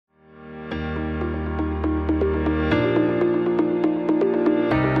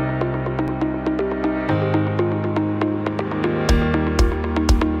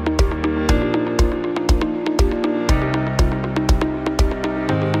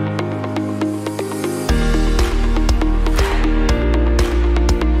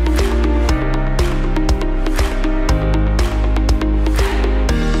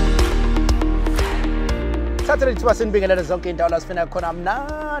Ithuba sinibingelele zonke indawo la sifuna khona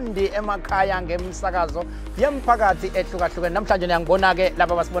mnandi emakhaya ngemsakazo yemphakathi ehlukahlukene. Namhlanje niyangibona ke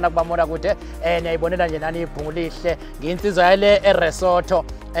laba basibona kubamona kude niyayibonela nje nani ibhungu lihle nginsizwa yale eResotho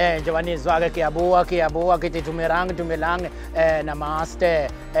njengoba nizwa ke kiyabuwa kithi dumelang namaste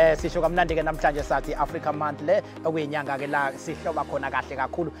sisho kamnandi ke namhlanje sathi Africa Month le okuyinyanga ke la sihloba khona kahle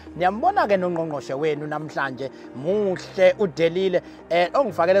kakhulu. Niyambona ke nongqongqoshe wenu namhlanje muhle udelile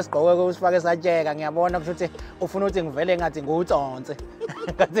ongifakele isigqoko usifake satsheka ngiyabona ukuthi ufuna ukuthi ngivele ngathi ngutsonse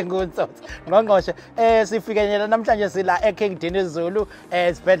ngathi ngutsonse ngqongqoshe sifikenela namhlanje sila eKing DinuZulu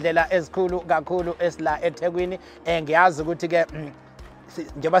isibhedlela esikhulu kakhulu esila eThekwini ngiyazi ukuthi ke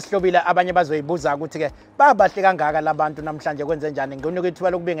njengoba sihlobile abanye bazoyibuza ukuthi ke babahle kangaka labantu namhlanje kwenze njani nginika ithuba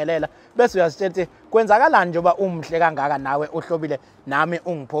lokubingelela bese uyasithethe kwenzakalani njengoba umhle kangaka nawe uhlobile nami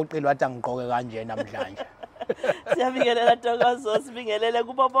ungiphoqile wathi angigqoke kanje namhlanje. Siyabingelela Ntokozo, sibingelele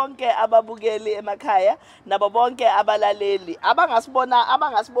kubo bonke ababukeli emakhaya nabo bonke abalaleli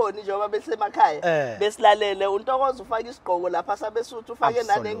abangasiboni njengoba besemakhaya besilalele. uNtokozo ufaka isigqoko lapha sabesuthu ufake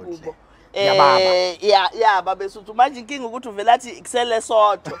nanengubo babesuthu manje inkinga ukuthi uvela athi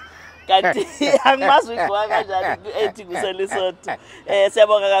kuseLesotho kanti angimazi uyigqoka kanjani ethi kuseLesotho.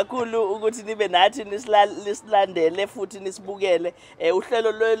 Siyabonga kakhulu ukuthi nibe nathi nisilandele futhi nisibukele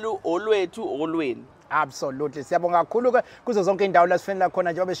uhlelo lwelu olwenu. Absolutely. Siyabonga kakhulu ke kuzo zonke indawo la sifinela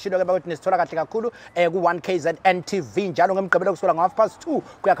khona njengoba besishilo ke bakuthi nisithola kahle kakhulu ku1 KZNTV njalo ngemgqibelo kusukela ngo3:30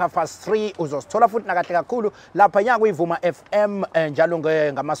 kuya ku3 uzosithola futhi na kahle kakhulu lapha nya kuyivuma FM njalo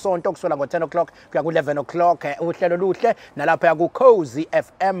ngamasonto kusukela ngo10 o'clock kuya ku11 o'clock uhlelo luhle nalapha ya kuKhozi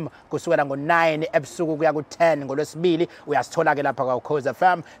FM kusukela ngo9 ebusuku kuya ku10 ngolwesibili uyasithola ke lapha kwaKhozi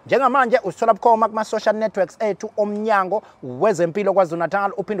FM. Njengamanje usithola bukhoma kuma social networks ethu omnyango wezempilo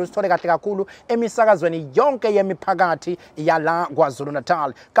KwaZulu-Natal uphinde usithole kahle kakhulu emisakazo yonke yemiphakathi yala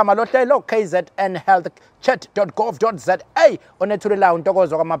KwaZulu-Natal. Kama lohlelo KZNHealthChatDotGov.za onethulela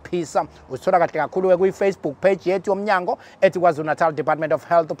Ntokozo Maphisa usithola kahle kakhulu ku Facebook page yethu yomnyango ethi KwaZulu-Natal Department of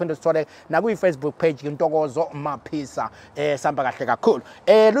Health uphinde usithole na ku Facebook page Ntokozo Maphisa samba kahle kakhulu.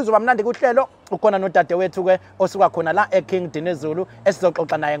 Luzoba mnandi kuhlelo ukhona nodade wethu ke osuka khona la eKing DinuZulu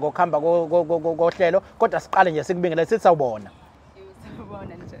esizoxoxa naye ngokuhamba kohlelo kodwa siqale nje sikubingelele sithi sawubona.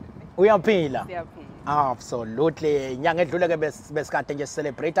 Sawubona njani? Uyaphila? Siyaphila. Absolutely. Nyanga edlule ke besikade nje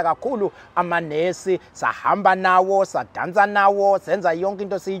celebrate kakhulu amanesi sahamba nawo sadansa nawo senza yonke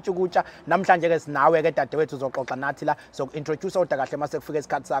into siyitshukutsha. Namhlanje ke sinawe ke dadewethu uzoxoxa nathi la sokuintroduce oda kahle mase kufika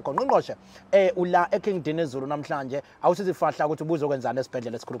isikhathi sakho. Ngqongqoshe ula eKing DinuZulu namhlanje awusizifahla ukuthi ubuzokwenzana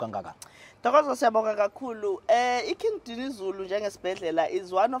esibhedlela esikhulu kangaka. Ntokozo siyabonga kakhulu. iKing DinuZulu njengesibhedlela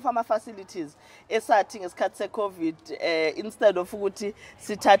is one of our facilities esathi ngesikhathi seCovid instead of ukuthi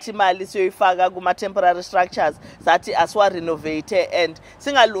sithathe imali siyoyifaka kuma temporary structures sathi aswa renovate and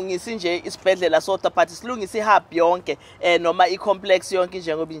singalungisi nje isibhedlela sodwa but silungisa ihub yonke noma icomplex yonke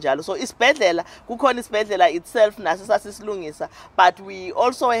njengoba injalo. So isibhedlela kukhona isibhedlela itself naso sasisilungisa but we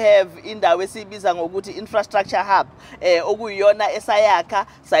also have indawo esibiza ngokuthi infrastructure hub okuyiyona esayakha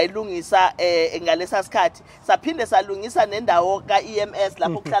sayilungisa ngalesa sikhathi saphinde salungisa nendawo kaEMS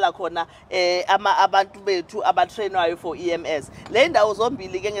lapho kuhlala khona abantu bethu abatrainwayo for EMS. Le ndawo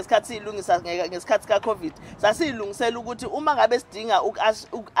zombili ke ngesikhathi silungisa ngesikhathi kaCovid sasilungisela ukuthi uma ngabe sidinga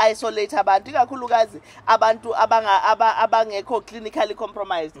uku-isolate abantu ikakhulukazi abantu abangekho clinically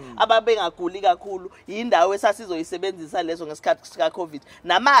compromised ababengaguli kakhulu indawo esasizoyisebenzisa lezo ngesikhathi kaCovid.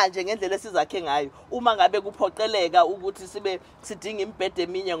 Namanje ngendlela esizakhe ngayo uma ngabe kuphoqeleka ukuthi sibe sidinga imbhede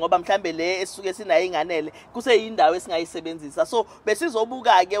eminye ngoba mhlambe le esuke sinayo inganele kuseyindawo esingayisebenzisa. So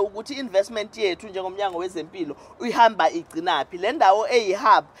besizobuka ke ukuthi investment yethu njengomnyango wezempilo uyihamba igcinaphi. Le ndawo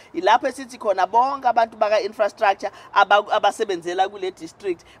eyihub ilapho esithi khona bonke abantu baka infrastructure abasebenzela kule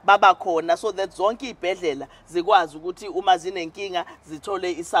district baba khona so that zonke izibhedlela zikwazi ukuthi uma zinenkinga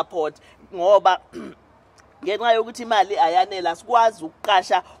zithole isupport ngoba ngenxa yokuthi imali ayanela sikwazi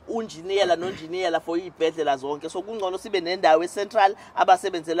ukuqasha unjiniyela nonjiniyela for izibhedlela zonke. So kungcono sibe nendawo eCentral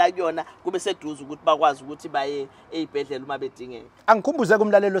abasebenzela kuyona kube seduze ukuthi bakwazi ukuthi baye ezibhedlela uma bedingeka. Angikhumbuze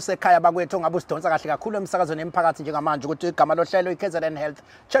kumlalelo osekhaya bakwethu ngabe usidonsa kahle kakhulu emsakazweni emphakathi njengamanje ukuthi igama lohlelo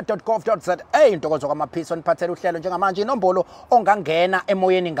KZNHealthChatDotGov.za Ntokozo Maphisa oniphathele uhlelo njengamanje inombolo ongangena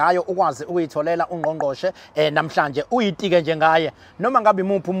emoyeni ngayo ukwazi ukuyitholela ungqongqoshe namhlanje uyitike nje ngaye noma ngabe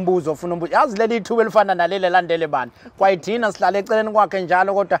imuphi umbuzo ufuna umbuzo yazi leli ithuba elifana naleli landele bani kwayithina sihlala eceleni kwakhe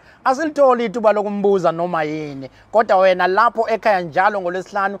njalo kodwa asilitholi ithuba lokumbuza noma yini kodwa wena lapho ekhaya njalo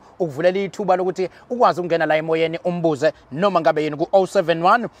ngolwesihlanu ukuvulela ithuba lokuthi ukwazi ukungena la emoyeni umbuze noma ngabe yini ku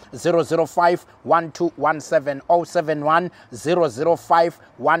 071 005 1217 071 005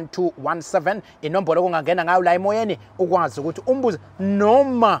 1217 inombolo okungangena ngayo la emoyeni ukwazi ukuthi umbuze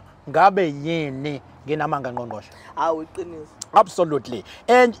noma ngabe yini nginamanga ngqongqoshe? Hawu iqiniso. Absolutely.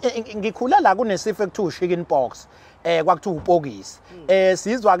 And ngikhula la kunesifo ekuthiwa chicken pox. Kwakuthiwa upokisi.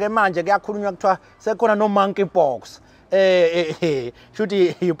 Sizwa ke manje kuyakhulunywa kuthiwa sekhona no monkey pox.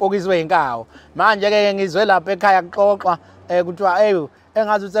 Shuthi ipokisi wenkawo. Manje ke ngizwe lapha ekhaya kuxoxwa kuthiwa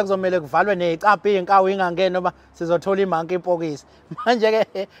engazi ukuthi kuzomela kuvalwe nezicapha inkawo ingangeni noba sizothola imonkey pox. Manje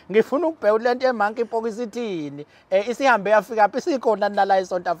ke ngifuna ukubheka lento yemonkey pox ithini. Isihambe yafika phi sikhona nala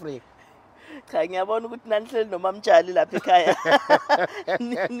eSouth Africa. Cha ngiyabona ukuthi nanihleli nomamtshali lapha ekhaya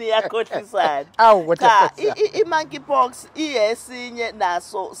niyakhohlisana. Cha i-monkeypox iyesinye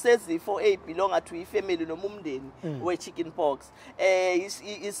naso sezifo ezibelonga to ifamily noma umndeni we-chickenpox.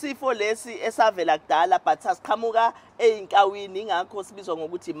 Isifo lesi esavela kudala but asiqhamuka einkawini ingakho sibizwa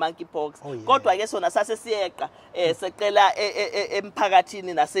ngokuthi monkeypox. Kodwa ke sona sase siyeqa seqela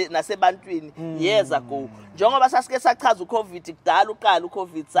emphakathini nasebantwini years ago. Njengoba sasike sachaza uCovid kudala uqala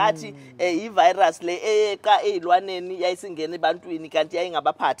uCovid sathi ivirus le eyeqa ezilwaneni yayisingena ebantwini kanti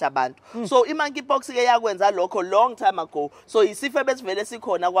yayingabaphatha abantu. So i-monkeypox ke yakwenza lokho long time ago. So isifo besivele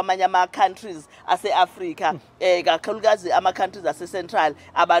sikhona kwamanye ama countries ase-Africa kakhulukazi ama countries ase-Central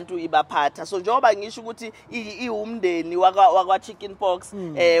abantu ibaphatha. So njengoba ngisho ukuthi iwumndeni wakwa chickenpox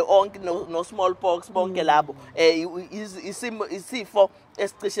onke no smallpox bonke labo isifo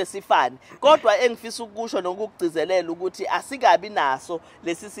esicishe sifane. Kodwa engifisa ukusho nokugcizelela ukuthi asikabi naso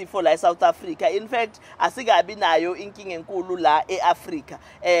lesi sifo la eSouth Africa. In fact asikabi nayo inkinga enkulu la eAfrica.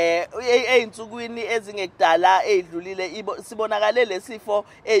 Einsukwini ezingekudala edlulile sibonakale lesifo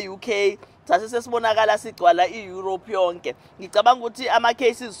eUK sase sesibonakala sigcwala iEurope yonke. Ngicabanga ukuthi ama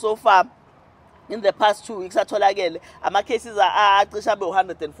cases so far in the past 2 weeks atholakele ama cases acisha be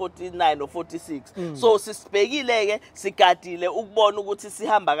 149 or 46. So sisibhekile ke sigadile ukubona ukuthi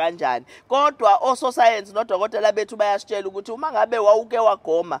sihamba kanjani. Kodwa ososcience nodokotela bethu bayasitshela ukuthi uma ngabe wawuke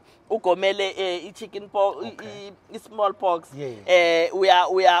wagoma ugomele i-chickenpox i-smallpox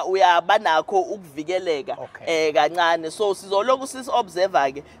uyabanakho ukuvikeleka kancane. So sizoloku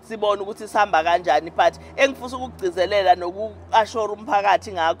sis-observe ke sibone ukuthi sihamba kanjani. But engifisa ukugcizelela noku-assure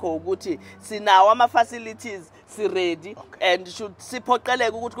umphakathi ngakho ukuthi sinawo ama-facilities si ready and should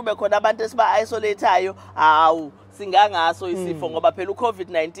siphoqeleke ukuthi kube khona abantu esiba-isolateayo hawu singangaso isifo ngoba phela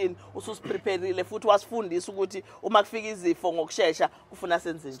uCovid-19 ususiprepareile futhi wasifundisa ukuthi uma kufika izifo ngokusheshsha ufuna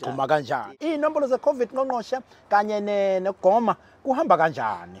senze njani. Kuma kanjani? Inombolo ze-COVID ngqongqoshe kanye negoma kuhamba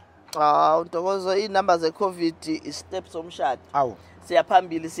kanjani? Ntokozo inamba ze-COVID i-steps omshado. Awu.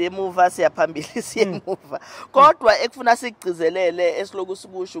 Siyaphambili siyemuva siyaphambili siyemuva. Kodwa ekufuna sigcizelele esiloku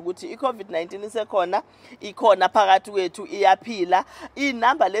sikusho ukuthi iCovid-19 isekhona ikhona phakathi kwethu iyaphila.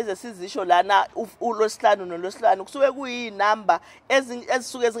 Inamba lezi sizisho lana uLwesihlanu noLwesihlanu kusuke kuyinamba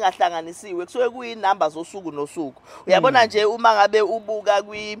ezisuke ezingahlanganisiwe kusuke kuyinamba zosuku nosuku. Uyabona nje uma ngabe ubuka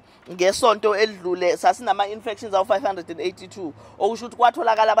ngesonto elidlule sasinama infections awu 582 okusho ukuthi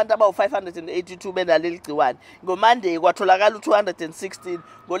kwatholakala abantu abawu 582 benaleli gciwane. NgoMonday kwatholakala u216.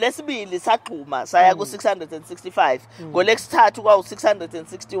 NgoLesibili saqhuma saya ku 665. NgoLesithathu kwawu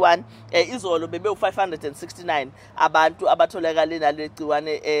 661. Izolo bebe u 569 abantu abatholakala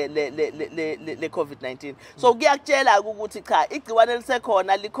nalegciwane le COVID-19. So kuyakutshela ukuthi cha igciwane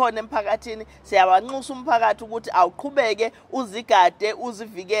lisekhona likhona emphakathini. Siyawanxusa umphakathi ukuthi awuqhubeke uzigade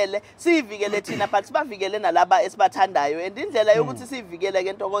uzivikele sivikele thina but sibavikele nalaba esibathandayo. And indlela yokuthi sivikele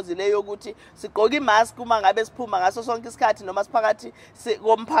ke Ntokozo le yokuthi sigqoke imask uma ngabe siphuma ngaso sonke isikhathi noma siphakathi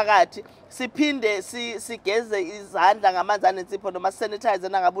komphakathi siphinde sigeze izandla ngamanzi anensipho noma sanitize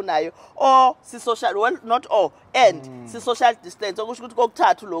nangabunayo or social well not all and social distance okusho ukuthi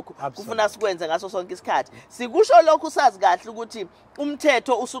kokuthathu lokho kufuna sikwenze ngaso sonke isikhathi. Sikusho lokho sazi kahle ukuthi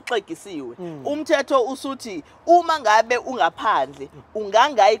umthetho usuxegisiwe. Umthetho usuthi uma ngabe ungaphandle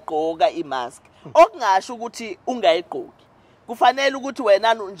ungangayigqoka imask okungasho ukuthi ungayigqoki. Kufanele ukuthi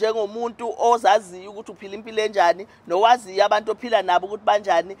wena njengomuntu ozaziyo ukuthi uphila impilo enjani nowaziyo abantu ophila nabo ukuthi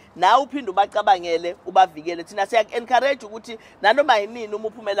banjani nawe uphinde ubacabangele ubavikele. Thina siya-encourage ukuthi nanoma yinini uma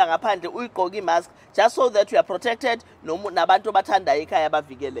uphumela ngaphandle uyigqoke imask just so that you are protected nabantu abathandayo ekhaya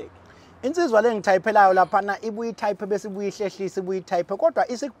bavikeleke. Insizwa le ngithayiphelayo laphana ibuye itype bese ibuye ihlehlisa ibuye itype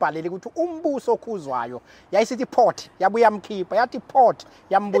kodwa isikubhalele ukuthi umbuso okhuzwayo yayisithi port yabuya yamkhipha yathi port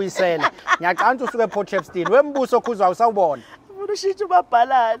yambuyisela. Ngiyaqala usuke ePortshepstone wembuso okhuzwayo sawubona. Ufuna ushintshe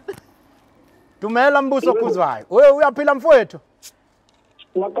ubabhalana. Dumela mbuso okhuzwayo. Uyaphila mfowethu?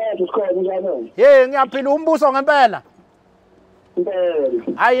 Makhaya sikhona njalo. Ngiyaphila umbuso ngempela. Impela.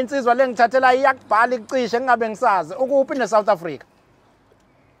 Hayi insizwa le ngithathela iyakubhala icishe ngingabe ngisazi ukuphi neSouth Africa.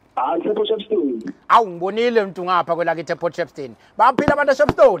 EPortshepstone. Awu ngibonile umuntu ngapha kwelakithi ePortshepstone. Baphila abantu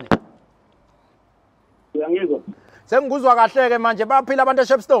eShepstone. Uyangizwa? Sengikuzwa kahle ke manje baphila abantu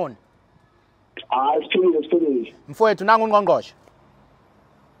eShepstone. Hayi siphilile. Mfowethu nanga ungqongqoshe.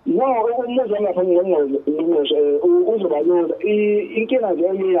 No, umuzi ngapha ngingqongqoshe uzobalula inkinga nje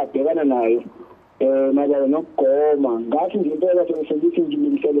engiyabhekana nayo manje nokugoma ngathi nje impela sengithi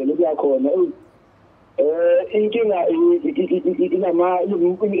ngimiliselele kuyakhona inkinga inama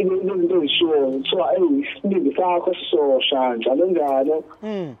izinto ezisho so isibindi sakho sisosha njalo njalo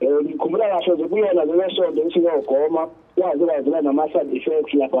ngikhumbula kahle nje kuyona lesonto esingogoma wazi nama side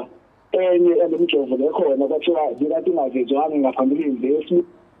effects lapha enye elemjovo lekhona kwathiwa ngikade ingavezwanga ngaphambilini lesi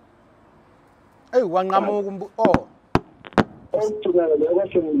wanqamuka okugcina lokho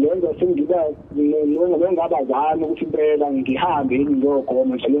sengilenza sengiba ngabazana ukuthi impela ngihambe yini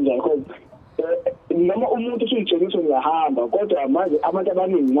ngiyogoma njalo njalo noma umuntu usuyitshengisa ngiyahamba kodwa manje abantu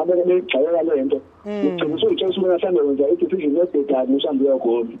abaningi nabeke begxeka lento ugcina usuyitshengisa ukuthi uyathanda ukwenza i-decision ebhedani uhambe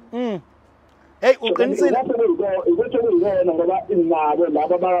uyogoma hey uqinisile ukuthi kuyona ngoba inabo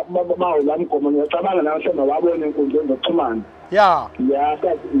laba bawolamgomo ngiyacabanga nawe sema wabona enkundleni zokuxhumana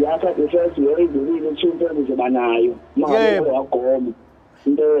yakathi yeyizulile ukuthi nje banayo manje wagoma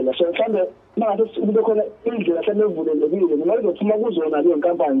impela so mhlambe manje kube khona indlela senevulelekile noma izophuma kuzona leyo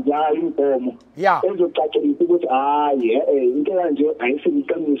nkampani zayo inkomo ezocacisa ukuthi hayi into kanje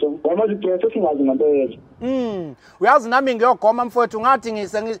ayisiqiniso ngoba izinto singazi ngempela uyazi nami ngiyogoma mfowethu ngathi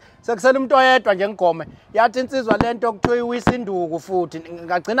sekusela umuntu oyedwa nje ngigome yathi insizwa lento kuthiwa iwisinduku futhi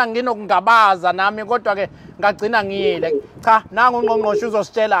ngagcina nginokungabaza nami kodwa ke ngagcina ngiyile cha nanga ungqongqoshe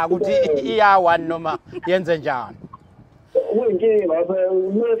uzositshela ukuthi iyawani noma yenze njani uyinkinga lapha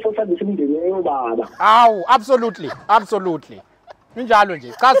uyefosabisa imindeni yobaba awu absolutely injalo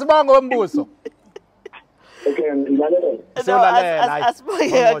nje cha sibonge wembuso okay ngilalela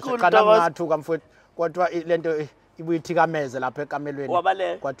asibuye kakhulu ngathuka mfowethu kodwa lento ibuyithikameze lapha ekamelweni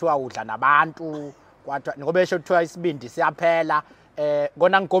kwathiwa udla nabantu kwathiwa ngoba esho kuthiwa isibindi siyaphela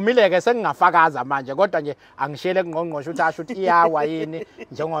kona ngigomile ke sengingafakaza manje kodwa nje angishiyele kungqongqoshe ukuthi asho ukuthi iyawa yini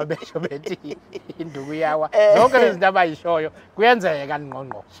njengoba besho bethi induku iyawa zonke lezi zinto abayishoyo kuyenzeka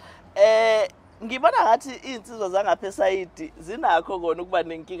ngqongqoshe ngibona ngathi insizwa zangapha esayidi zinakho kona ukuba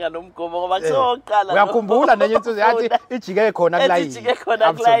nenkinga nomgomo ngoba kusoqala uyakhumbula nenye insizwa yathi ijike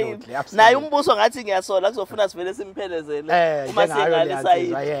khona kulayini naye umbuso ngathi ngiyasola kuzofuna sivele simphelezele uma sengale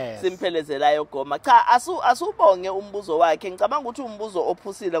sayidi simphelezelayo goma cha asubonge umbuzo wakhe ngicabanga ukuthi umbuzo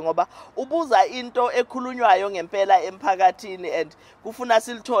ophusile ngoba ubuza into ekhulunywayo ngempela emphakathini and kufuna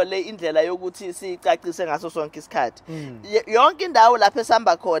silithole indlela yokuthi sicacise ngaso sonke isikhathi yonke indawo lapho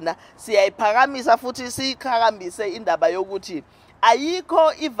esihamba khona siyayiphaka futhi sikhakambise indaba yokuthi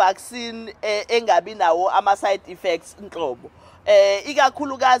ayikho ivaccine engabi nawo ama side effects inhlobo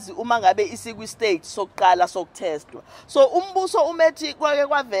ikakhulukazi uma ngabe isikwi stage sokuqala sokutestwa so umbuso umethi kwake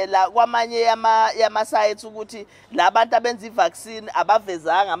kwavela kwamanye yama sites ukuthi labantu abenza ivaccine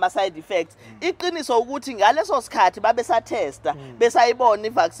abavezanga ama side effects iqiniso ukuthi ngaleso sikhathi babe satesta besayibona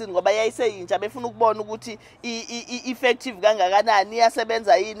ivaccine ngoba yayiseyintsha befuna ukubona ukuthi effective kangakanani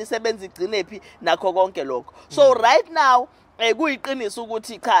iyasebenza yini isebenza igcinephi nakho konke lokho so right now kuyiqiniso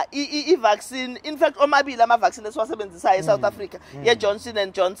ukuthi cha i-vaccine in fact omabili ama vaccine esiwasebenzisayo eSouth Africa ye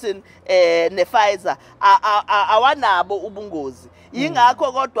Johnson & Johnson ne Pfizer awanabo ubungozi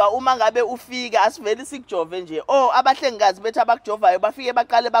ingakho kodwa uma ngabe ufika asiveli sikujove nje abahlengikazi bethi abakujovayo bafike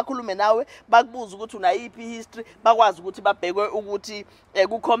baqale bakhulume nawe bakubuza ukuthi unayiphi history bakwazi ukuthi babhekwe ukuthi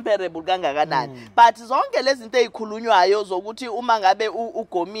ku comparable kangakanani but zonke lezi zinto ezikhulunywayo zokuthi uma ngabe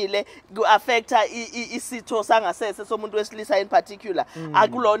ugomile ku affecta isitho sangasese somuntu wesilisa in particular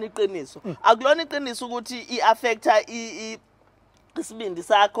akulona iqiniso ukuthi i-affecta isibindi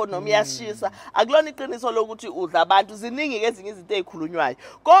sakho noma iyashisa akulona iqiniso lokuthi udla abantu ziningi ezinye izinto ezikhulunywayo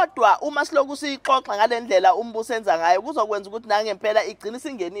kodwa uma siloku sixoxa ngalendlela umbuso enza ngayo kuzokwenza ukuthi nangempela igcina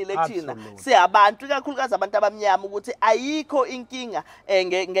singenile kuthina siyabantu kakhulukazi abantu abamnyama ukuthi ayikho inkinga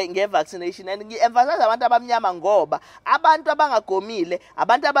ngevaccination and ngiemphasize abantu abamnyama ngoba abantu abangagomile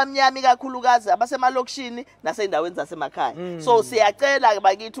abantu abamnyama kakhulukazi abasemalokishini naseyindaweni zasemakhaya so siyacela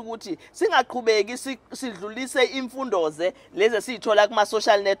bakithi ukuthi singaqhubeki sidlulise imfundoze lezi thola kuma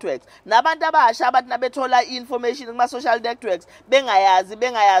social networks nabantu abasha abathi nabethola information kuma social networks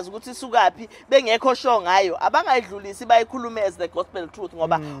bengayazi ukuthi sukapi bengekho sure ngayo abangayidlulisi bayikhulume as the gospel truth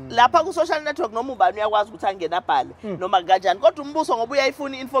ngoba lapha ku social network noma ubani uyakwazi ukuthi angena abhale noma kanjani kodwa umbuso ngoba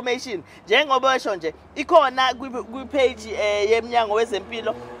uyayifuna information njengoba esho nje ikhona ku page yemnyango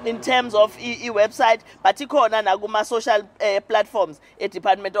wezempilo in terms of website but ikhona na kuma social platforms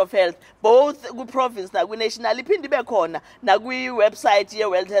Department of Health both ku province na ku national iphindi bekhona na ku website ye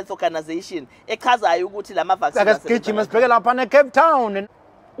World Health Organization echazayo ukuthi lama vaccines asigijima sibheke lapha ne Cape Town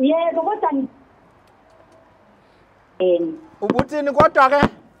yebo kodwa Ubuthini kodwa ke?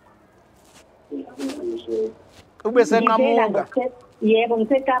 Ube senqamuka. Yebo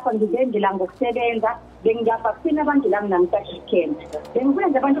ngiseKapa ngizendela ngokusebenza bengiyavaccine abantu la nginamtashi camp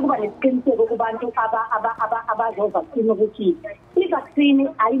bengikwenza abantu kuba nesiqiniseko kubantu abazovaccine ukuthi i-vaccine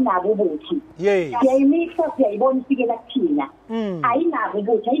ayinabo ubuthi siyayimikha siyayibona ifikela kuthina ayinabo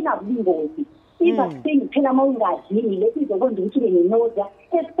ubuthi ayinabo ubungozi i-vaccine phela uma ungadlile izokwenza ukuthi ube nenoza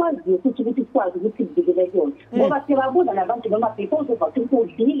esikwaziyo futhi ukuthi sikwazi ukuthi sivikele kuyona ngoba siyababuza nabantu noma before uvaccine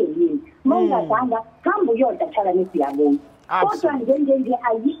udlile yini uma ungadlanga hamba uyodwa thala nesiyabona kodwa nje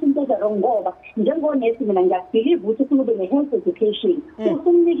ayikho into ezarong ngoba njengonesi mina ngiyabelieve ukuthi ufuna ube ne-health education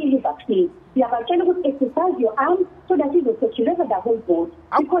usumnikile i-vaccine siyabatshela ukuthi exercise your arm so that izocirculate the whole body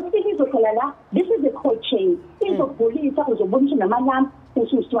because if izokhela la this is a cold chain izokugulisa uzobonisa namalamba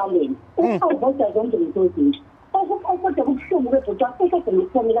ususwaleni awuvoda zonke lezo zinto kodwa kubuhlungu bebhuti wasekade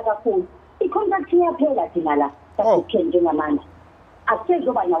ngikufonela kakhulu i-contract iyaphela thina la sasikhen njengamanje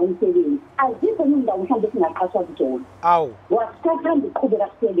akusezoba nawo umsebenzi azikho indawo mhlawumbe singaqashwa kuzona wasithathambe iqhubeka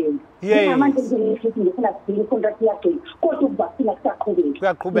sisebenza ngamanje ngizokuthi ngifuna kugcina i-contract yagcina kodwa ukuvacina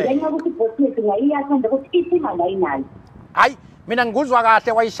kusaqhubeka ngenxa yokuthi ibhosi yethu ngayiyathanda ukuthi isimanga ayinayo hayi mina ngikuzwa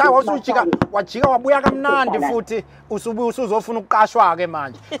kahle wayishaya wajika wabuya kamnandi futhi usubuya usuzofuna ukuqashwa ke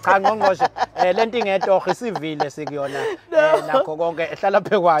manje cha ngqongqoshe lento ingetoho isivile sikuyona nakho konke ehlala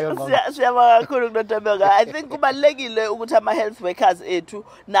phekwayo ngqongqoshe siyabonga kakhulu kuNtokozo. I think kubalekile ukuthi ama health workers ethu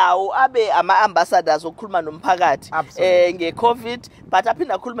nawo abe ama ambassadors okukhuluma nomphakathi nge-COVID but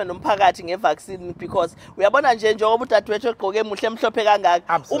aphinda akhulume nomphakathi nge-vaccine because uyabona njengoba udadewethu egqoke emuhle emhlophe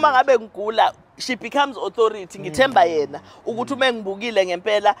kangaka uma ngabe ngigula she becomes authority ngithemba yena ukuthi uma ngibukile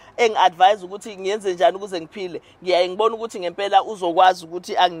ngempela engiadvise ukuthi ngiyenze njani ukuze ngiphile ngiyayibona ukuthi ngempela uzokwazi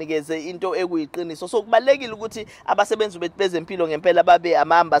ukuthi anginikeze into ekuyiqiniso so kubalekile ukuthi abasebenzi bezempilo ngempela babe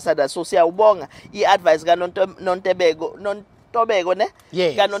ama ambassadors so siyawubonga iadvice kaNontobeko ne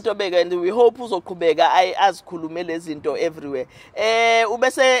kaNontobeko and we hope uzoqhubeka azikhulume lezi zinto everywhere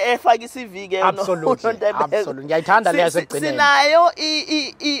ubese efaka iCV ke Nontobeko ngiyayithanda leyo sekugcineni sinayo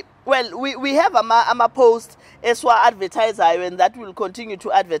well, we have a post eswa advertiser and that will continue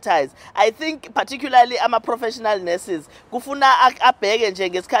to advertise. I think particularly professional nurses kufuna abheke nje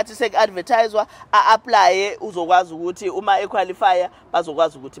ngesikhathi sek-advertiswa a-apply uzokwazi ukuthi uma equalifya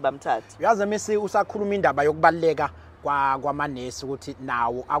bazokwazi ukuthi bamthathe. Uyazi misi usakhuluma indaba yokubaleka kwamanesi ukuthi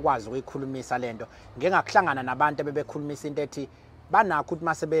nawo akwazi ukuyikhulumisa lento. Ngeke ngakuhlangana nabantu bebekhulumisa into ethi banakho ukuthi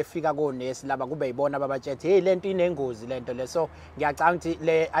mase befika konesi laba kube yibona babatshethe hey lento inengozi lento leso ngiyacanga ukuthi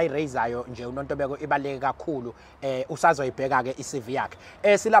le ayirayizayo nje uNontobeko ibaleke kakhulu usazoyibheka ke iCV yakhe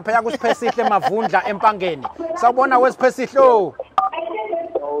silapha yakusiphesihle Mavundla empangeni sawubona wesiphesihlo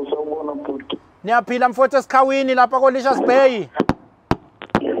sawubona futhi niyaphila mfowethu esikhawini lapha koLicious Bay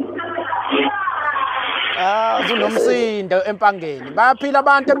kunomsindo empangeni bayaphila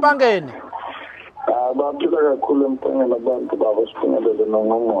abantu empangeni baphila kakhulu empangeni abantu babo sifunelele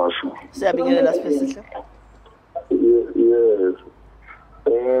nongqongqoshe siyabingelela siphesihle yes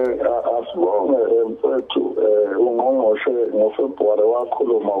asibonge mfethu ungqongqoshe ngoFebruary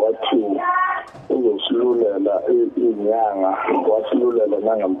wakhuluma wathi uzosilulela inyanga wasilulela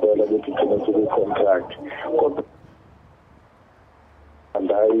nangempela ukuthi thina sibe contract kodwa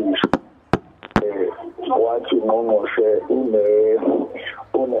andayisho wathi ungqongqoshe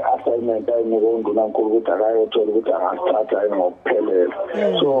une-assignment ayinika uNdunankulu ukuthi akayothola ukuthi angasithatha ngokuphelela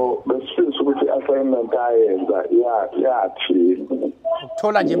so besifisa ukuthi i-assignment ayenza yathi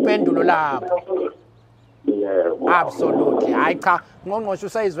ukuthola nje impendulo lapho absolutely hayi cha ngqongqoshe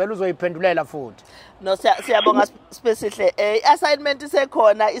usayizwela uzoyiphendulela futhi no siyabonga siphesihle assignment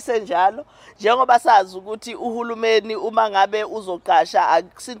isekhona isenjalo njengoba sazi ukuthi uhulumeni uma ngabe uzoqasha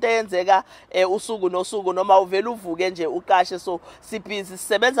akusinto eyenzeka usuku nosuku noma uvela uvuke nje uqashe so sibhizi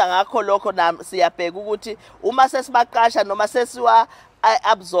sisebenza ngakho lokho siyabheka ukuthi uma sesibaqasha noma sesiwa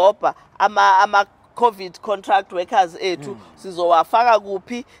absorba ama COVID contract workers ethu sizowafaka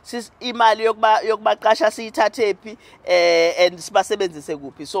kuphi imali yokubaqasha siyithathephi and sibasebenzise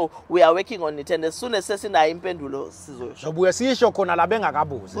kuphi so we are working on it and as soon as sesinayo impendulo sizosho sobuye sisho khona la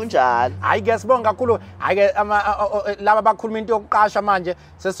bengakabuzi kunjalo hayi ke sibonga kakhulu hayi ke laba bakhuluma into yokuqasha manje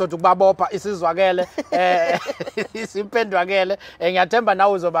sesizothi kubabopha isizwakele isimpendwakele ngiyathemba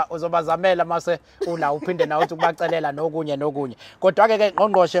nawe uzobazamela mase ula uphinde nawe uthi kubacelela nokunye kodwa ke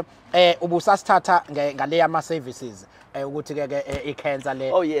ngqongqoshe ubusasithatha ngale ama services ukuthi ke I-cancer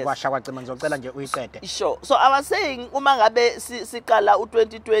le kwasha kwacima ngizocela nje uyiqede. Sure. So I was saying uma ngabe siqala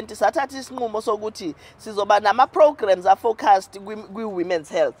u2020 sathatha isinqumo sokuthi sizoba nama programs are focused kwi women's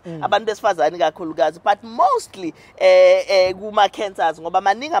health abantu besifazane kakhulukazi but mostly kuma cancers ngoba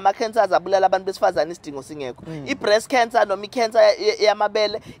maningi ama cancers abulala abantu besifazane isidingo singekho. I-breast cancer noma i-cancer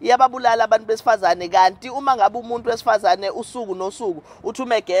yamabele iyababulala abantu besifazane kanti uma ngabe umuntu wesifazane usuku nosuku uthi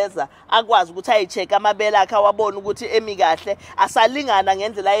umegeza akwazi ukuthi ayicheck amabele akhe awabone ukuthi emi kahle asalingana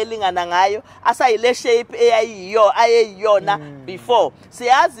ngendlela elingana ngayo asayile shape ayeyiyona before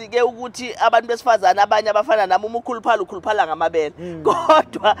siyazi ke ukuthi abantu besifazane abanye abafana nami uma ukhuluphala ngamabele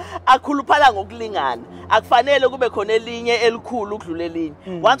kodwa akhuluphala ngokulingana akufanele kube khona elinye elikhulu ukudlula elinye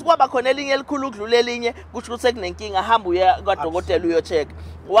once kwaba khona elinye elikhulu ukudlula elinye kusho ukuthi sekunenkinga hamba uya kwadokotela uyocheck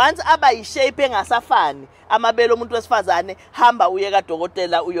once aba yishape engasafani amabele omuntu wesifazane hamba uye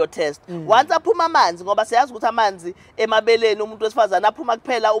kadokotela uyotest once aphuma amanzi ngoba siyazi ukuthi amanzi emabeleni umuntu wesifazane aphuma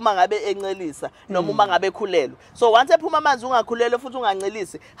kuphela uma ngabe encelisa noma uma ngabe ekhulelwe so once ephuma amanzi ungakhulelwe futhi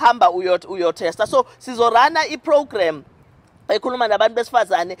ungancelisi hamba uyotesta so sizorana iprogram ekhuluma nabantu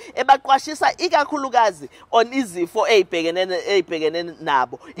besifazane ebaqwashisa ikakhulukazi on izifo ezibhekene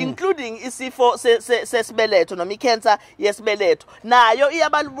nabo including isifo sesibeletho noma icancer yesibeletho nayo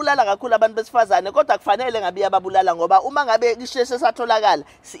iyabulala kakhulu abantu besifazane kodwa kufanele ngabe iyababulala ngoba uma ngabe isheshe satholakala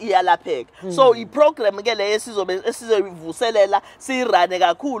iyalapheka so iprogram ke le esizoyivuselela sirane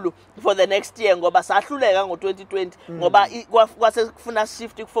kakhulu for the next year ngoba sahluleka ngo2020 ngoba kwase kufuna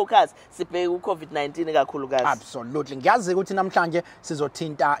shift focus sibheke uCovid-19 kakhulukazi. Absolutely ngiyazi ukuthi namhlanje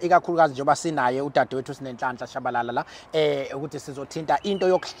sizothinta ikakhulukazi njengoba sinaye udadewethu Sinenhlanhla Shabalala la ukuthi sizothinta into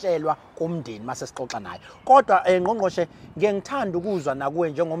yokuhlelwa komndeni mase sixoxa naye kodwa ngqongqoshe ngiyengithanda ukuzwa nakuwe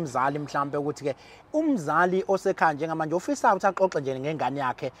njengomzali mhlambe ukuthi ke umzali osekhaya njengamanje ofisa ukuthi axoxe nje ngengane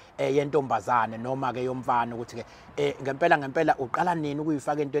yakhe yentombazane noma ke yomfana ukuthi ke ngempela uqala nini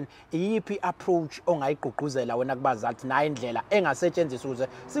ukuyifaka entweni iyipi approach ongayigqugquzela wena kubazali nayo indlela engasetshenziswa ukuze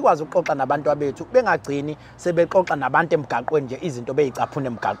sikwazi ukuxoxa nabantu abethu bengagcini sebexoxa nabantu emgaqweni nje izinto beyicaphuna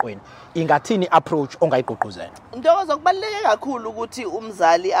emgaqweni ingathini approach ongayigqugquzela. Ntokozo kubaluleke kakhulu ukuthi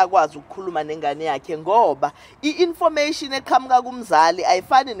umzali akwazi ukukhuluma nengane yakhe ngoba i-information eqhamuka kumzali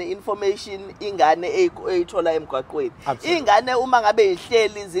ayifani ne-information ingane eyithola emgaqweni. Ingane uma ngabe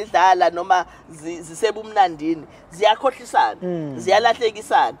ihleli zidlala noma zisebumnandini ziyakhohlisana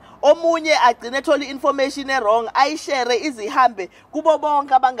ziyalahlekisana omunye agcine ethola information wrong ayishare izihambe kubo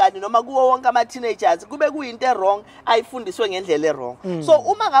bonke abangani noma kuwo wonke ama teenagers kube kuyinto wrong ayifundiswe ngendlela wrong so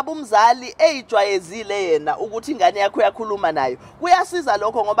uma ngabe umzali ejwayezile yena ukuthi ingane yakho uyakhuluma nayo kuyasiza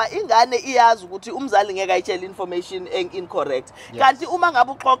lokho ngoba ingane iyazi ukuthi umzali ngeke ayitshele information incorrect kanti uma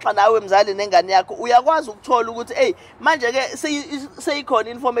ngabe uxoxa nawe mzali nengane yakho uyakwazi ukuthola ukuthi hey manje ke seyikhona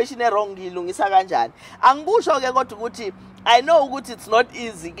information wrong ngilungisa kanjani angikusho ke kodwa ukuthi I know ukuthi it's not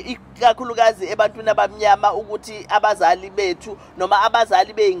easy ikakhulukazi ebantwini abamnyama ukuthi abazali bethu noma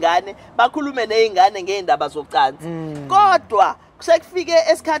abazali beingane bakhulume nezingane ngeindaba zocansi kodwa sekufike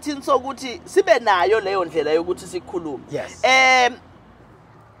esikhathini sokuthi sibe nayo leyo ndlela yokuthi sikhulume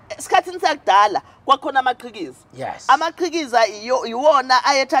esikhathini sakudala kwakhona amaqhikiza amaqhikiza iwona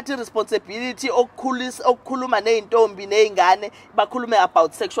ayethatha responsibility okukhuluma nezintombi nezingane bakhulume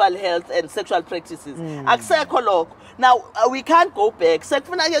about sexual health and sexual practices akusekho lokho now we can't go back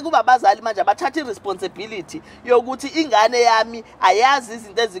sekufuna ke kuba abazali manje abathatha responsibility yokuthi ingane yami ayazi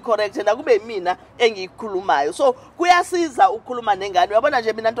izinto ezicorrect na kube mina engikhulumayo so kuyasiza ukukhuluma nengane uyabona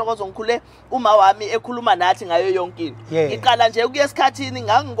nje mina Ntokozo ngikhule uma wami ekhuluma nathi ngayo yonke into iqala nje ukuya esikhathini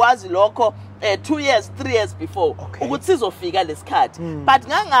ngangikwazi lokho 2 years 3 years before ukuthi sizofika lesikhathi but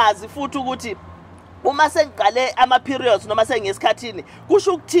ngangazi futhi ukuthi uma sengiqale ama periods noma sengesikhathini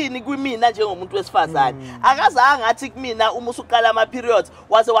kusho ukuthini kumina njengomuntu wesifazane akazange ngathi kumina uma usuqala ama periods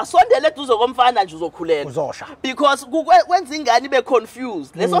waze wasondela eduze komfana nje uzokhuleka uzosha because kwenza ingane ibe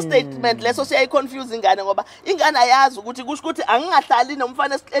confused leso statement leso siyayi confuse ingane ngoba ingane ayazi ukuthi kusho ukuthi angingahlali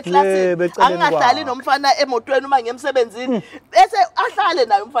nomfana eclassini angingahlali nomfana emotweni uma ngemsebenzini bese ahlale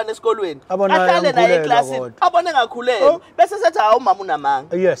naye umfana esikolweni ahlale naye eclassini abone ngakhuleka bese sethi hawu mama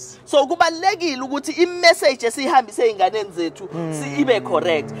unamanga so kubalekile ukuthi i-message esihambise inganeni zethu ibe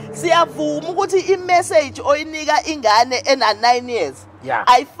correct siyavuma ukuthi i-message oyinika ingane ena 9 years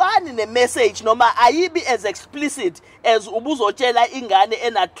ayifani ne-message noma ayibi as explicit as ubuzotshela ingane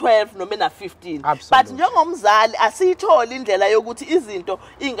ena-12 noma ena-15 but njengomzali asiyitholi indlela yokuthi izinto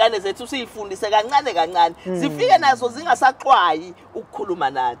iy'ngane zethu siyifundise kancane kancane zifike nazo zingasaxwayi ukukhuluma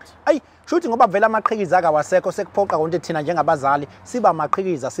nathi. Ayi shuthi ngoba vele amaqhikiza akawasekho sekuphoqa konke thina njengabazali siba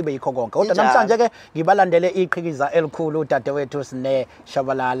amaqhikiza sibe yikho konke kodwa namhlanje ke ngibalandele iqhikiza elikhulu udadewethu Sine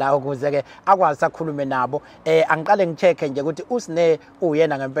Shabalala ukuze ke akwazi sakhulume nabo angiqale ngicheke nje ukuthi uSine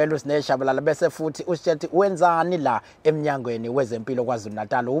uyena ngempela uSine Shabalala bese futhi usitshela wenzani la eminyangweni wezempilo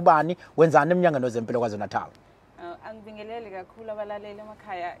KwaZulu-Natal ubani wenzani eminyangweni wezempilo KwaZulu-Natal. Angibingelele kakhulu abalaleli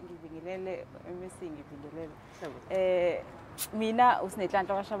emakhaya ngibingelele emesingi ngibingelele mina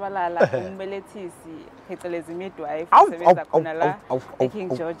uSinenhlanhla kaShabalala umbelethisi phecelezi midwife sebenza khona la eKing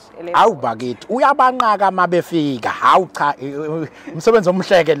George awubakithi uyabanqaka mabefika hawu cha umsebenzi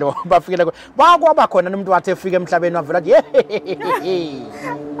omhleke lo bafikele kwaba khona umuntu wathi efika emhlabeni wavela athi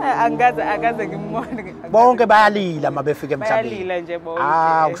akaze ngimbone bonke bayalila mabefika emhlabeni bayalila nje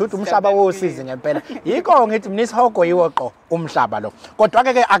bonke kusho umhlaba wosizi ngempela yikho ngithi mina isihogo yiwoqo umhlaba lo kodwa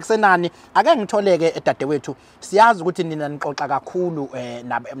ke akusenani ake ngitholeke edadewethu siyazi ukuthi nina nixoxa kakhulu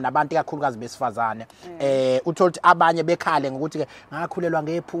nabantu kakhulukazi besifazane uthola abanye bekhale ngokuthi ke ngakhulelwa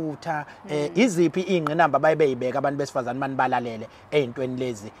ngephutha iziphi ingqinamba bayibeka abantu besifazane manibalalele ezintweni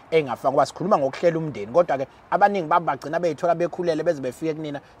lezi engafanga ngoba sikhuluma ngokuhlela umndeni kodwa ke abaningi babagcina beyithola bekhulele beze befike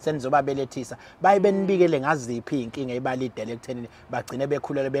kunina senizoba belethisa bayibenibikele ngaziphi inkinga ebalidele ekuthenini bagcine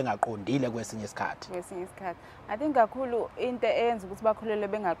bekhulele bengaqondile kwesinye isikhathi. I think kakhulu into eyenza ukuthi bakhulele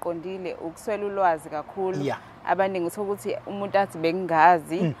bengaqondile ukuswela ulwazi kakhulu abaningi ukuthi umuntu athi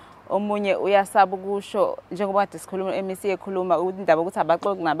bengazi omunye uyasaba ukusho njengoba kade sikhuluma eMC ekhuluma indaba ukuthi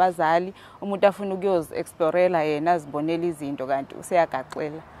abaxoxi nabazali umuntu afuna ukuyozi explorela yena azibonela izinto kanti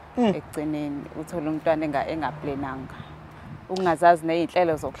useyagaxela ekugcineni uthola umntwana engaplananga ungazazi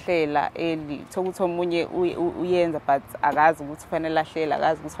nezinhlelo zokuhlela ukuthi omunye uyenza but akazi ukuthi kufanele ahlela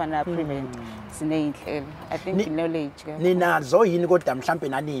akazi ukuthi kufanele prevent sinezinhlelo. I think knowledge ke ninazo yini kodwa mhlambe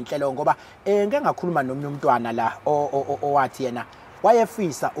nani inhlelo ngoba ngeke ngakhuluma nomnye umntwana la owathi yena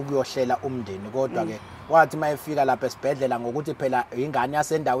wayefisa ukuyohlela umndeni kodwa ke wathi mayefika lapha esibhedlela ngokuthi phela ingane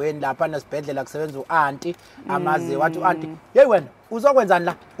yasendaweni lapha nesibhedlela kusebenza uanti amazi wathi uanti hey wena uzokwenzani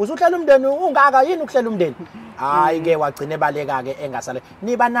la usuhlela umndeni ungaka yini ukuhlela umndeni hayi ke wagcine baleka ke engasale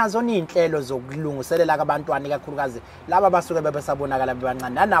niba nazo ninhlelo zokulungiselela abantwana kakhulukazi laba basuke bebesabonakala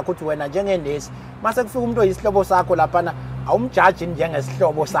bebancane nanakho uthi wena njengenesi mase kufika umuntu oyisihlobo sakho lapha awumjaji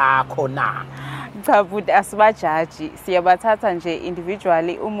njengesihlobo sakho na. Cha futhi asibajaji siyabathatha nje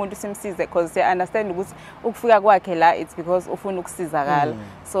individually umuntu simsize because they understand ukuthi ukufika kwakhe la it's because ufuna ukusizakala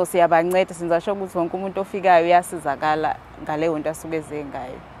so siyabanceda sinzasho ukuthi wonke umuntu ofikayo uyasizakala ngaleyo nto asuke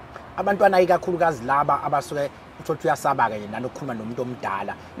ezengayo. Abantwana ayikakhulukazi laba abasuke uthothi uyasaba ke nanokukhuluma nomuntu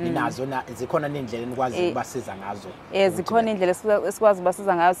omdala ninazo zikhona nendlela enikwazi ukubasiza ngazo. Zikhona indlela esikwazi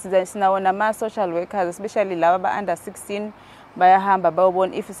ukubasiza ngazo sinawo nama social workers especially laba under 16 bayahamba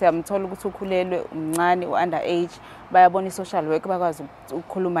bayobona if siyamthola ukuthi ukhulelwe umncane under age bayabona i-social work bakwazi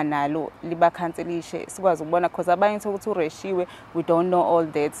ukukhuluma nalo libakhanselishe sikwazi ukubona because abanye ukuthi ureshiwe we don't know all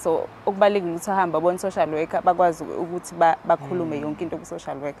that so okubalekile ukuthi ahamba abone social worker bakwazi ukuthi bakhulume yonke into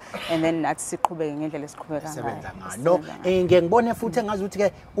ku-social work and then nathi siqhubeke ngendlela esiqhubeka ngayo. Ngeke ngibone futhi engazi ukuthi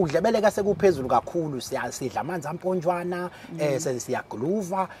ke ukudlebeleka sekuphezulu kakhulu sidla amanzi amponjwana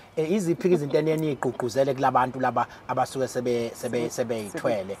siyagluva iziphi izinto eniyigqugquzele kulabantu laba abasuke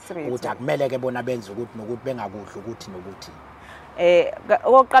sebeyithwele ukuthi akumele ke bona benze ukuthi nokuthi bengakudla ukuthi nokuthi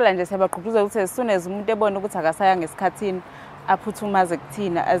okokuqala nje siyabagqugquzela ukuthi as soon as umuntu ebona ukuthi akasaya ngesikhathini aphuthumaze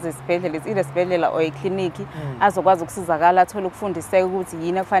kuthina azesibhedlela ile sibhedlela or ekliniki azokwazi ukusizakala athola ukufundiseka ukuthi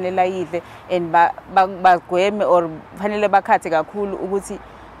yini kufanele ayidle and bagweme or kufanele bakhathe kakhulu ukuthi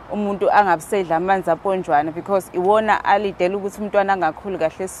umuntu angabisedla amanzi aponjwana because iwona alidela ukuthi umntwana angakhuli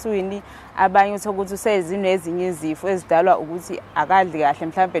kahle esiswini abanye utho ukuthi usezino ezinye izifo ezidalwa ukuthi akadli kahle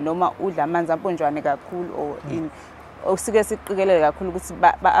mhlambe noma udla amanzi aponjwana kakhulu or osike siqikelele kakhulu ukuthi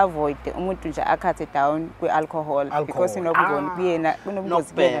ba-avoid umuntu nje akhathe down kwe-alcohol because inobungoni kuyena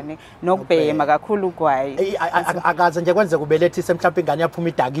kunobungozi kuyena nokubhema kakhulu ugwayi akaze nje kwenze kubelethise mhlawumbe ingane yaphuma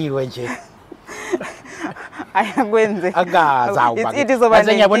idakiwe nje ayakwenze akaza it is over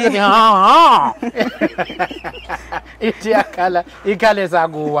ngiyabona ukuthi ha ithi yakhala ikhale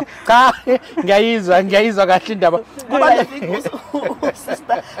zakuwa cha ngiyayizwa kahle indaba kuba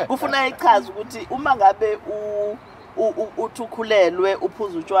sister kufuna ichaza ukuthi uma ngabe ukhulelwe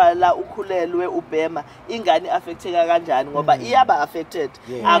uphuza utshwala ukhulelwe ubhema ingane affecteka kanjani ngoba iyaba affected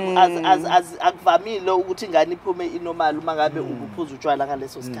akuvamile ukuthi ingane iphume inormal uma ngabe uphuza utshwala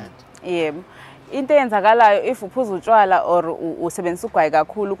ngaleso sikhathi. Yebo. Into eyenzakalayo if uphuza utshwala or usebenzisa ugwayi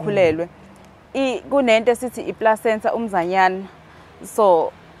kakhulu ukhulelwe kunento esithi iplacenta umzanyana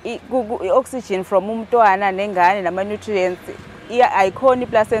so i-oxygen from umntwana nengane nama nutrients ayikhona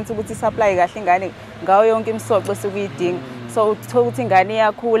iplacenta ukuthi supply kahle ingane ngayo yonke imisoco esikuyidinga so uthola ukuthi ingane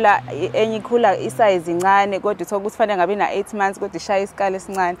iyakhula enye ikhula isize incane kodwa uthola ukuthi fanele ngabe na 8 months kodwa ishaya isikali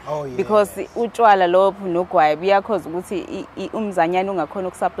esincane because utshwala lopho nogwayi buyakhoza ukuthi umzanyana ungakhona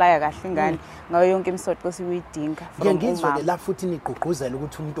ukusupply kahle ingane ngayo yonke imisoco esikuyidinga. Ngiyizwe la futhi niqhuquzela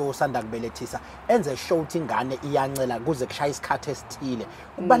ukuthi umuntu osanda kubelethisa enze show ukuthi ingane iyancela kuze kushaya isikhathi esithile.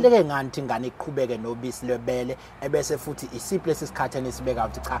 Kubaleke ngani ukuthi ingane iqhubeke nobisi lwebele ebese futhi isiphi isikhathi enisibeka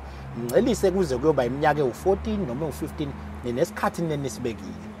ukuthi cha ngicelise kuze kuyoba iminyaka u14 noma u15 nesikhathi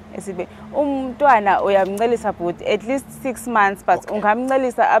nenisibekile. Umntwana uyamncelisa but at least 6 months but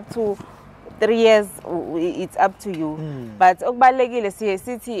ungamncelisa up to 3 years it's up to you. But okubalekile siye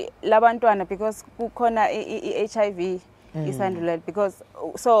sithi labantwana because kukhona i-HIV isandulelo because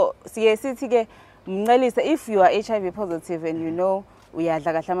so siye sithi ke mncelisa if you are HIV positive and you know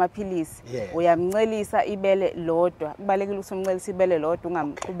uyadla kahle amaphilisi uyamncelisa ibele lodwa kubalekile ukuthi umncelisa ibele lodwa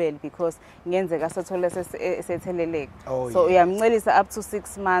ungamqhubeli because ngenzeka sethole setheleleka so uyamncelisa up to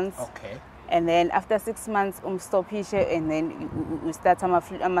 6 months and then after 6 months umstopishe and then you start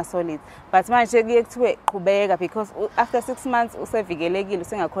ama solids but manje kuye kuthiwe qhubeka because after 6 months usevikelekile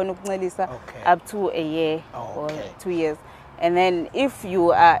usengakhona ukuncelisa up to a year or 2 years. And then if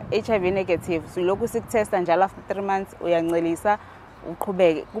you are HIV negative so lokhu sikutesta njalo after 3 months uyancelisa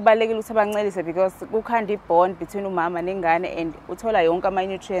uqhubeke kubalekile ukuthi abancelise because kukhanda ibond between umama nengane and uthola yonke ama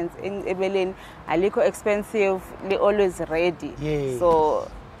nutrients ebeleni alikho expensive always ready so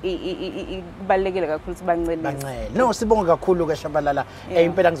ibalekile kakhulu ukuthi bancelise. No sibonga kakhulu ke Shabalala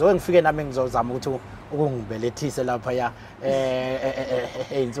impela ngizoke ngifike nami ngizozama ukuthi ukungibelethise lapha ya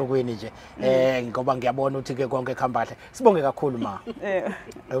einsukwini nje ngoba ngiyabona ukuthi ke konke khamba kahle sibonge kakhulu ma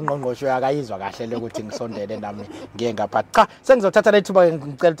ungqongqosho yakayizwa kahle lokuthi ngisondele nami ngiye ngapha cha sengizothatha lethuba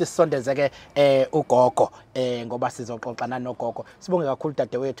ngicela ukuthi sisondeze ke ugogo ngoba sizoxoxana nogogo sibonge kakhulu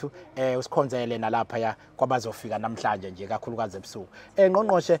dadewethu usikhonzele nalapha ya kwabazofika namhlanje nje kakhulukazi ebusuku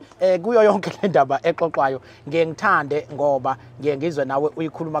ngqongqoshe kuyo yonke le ndaba exoxwayo ngiyengithande ngoba ngiyengizwe nawe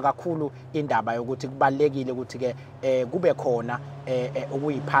uyikhuluma kakhulu indaba yokuthi kubalekile ukuthi ke kube khona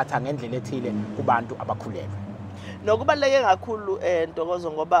ukuyiphatha ngendlela ethile kubantu abakhulelwe. Nokubaleke kakhulu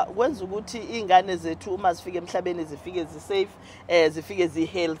Ntokozo ngoba kwenza ukuthi ingane zethu uma zifike emhlabeni zifike zisafe zifike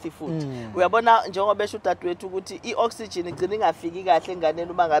zihealthy futhi. Uyabona njengoba besho udadewethu ukuthi ioxygen igcina ingafiki kahle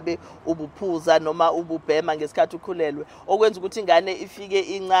enganeni uma ngabe ubuphuza noma ububhema ngesikhathi ukhulelwe okwenza ukuthi ingane ifike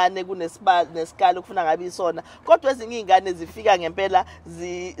incane kunesikali ukufuna ngabe isona kodwa ezinye izingane zifika ngempela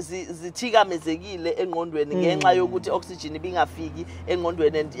zithikamezekile engqondweni ngenxa yokuthi oxygen ibingafiki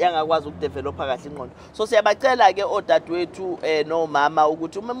engqondweni and yangakwazi ukudevelopa kahle ingqondo. So siyabacela ke odadewethu nomama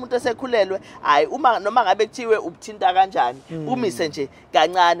ukuthi uma umuntu esekhulelwe hayi uma noma ngabe kuthiwe ubuthinta kanjani umise nje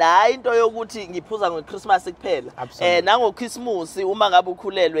kancane hayi into yokuthi ngiphuza ngoChristmas kuphela nangoChristmas uma ngabe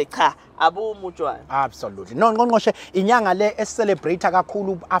ukhulelwe cha abumutshwana. Absolutely no ngqongqoshe inyanga le esicelebrate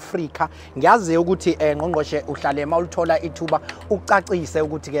kakhulu uAfrica ngiyazi ukuthi ngqongqoshe uhlale mawulithola ithuba ucacise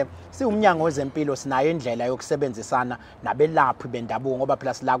ukuthi ke siumnyango wezempilo sinayo indlela yokusebenzisana nabelaphi bendabuko ngoba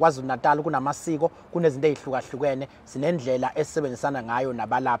phela sila KwaZulu-Natal kunamasiko kunezinto ezihlukahlukene sinendlela esebenzisana ngayo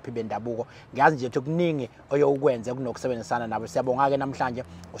nabalaphi bendabuko ngiyazi nje ukuthi kuningi oyokwenza kunokusebenzisana nabo siyabonga ke namhlanje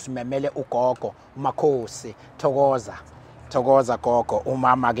usimemele ugogo Makhosi Thokoza gogo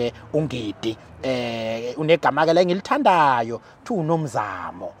umama ke uNgidi unegama ke la ngilithandayo thi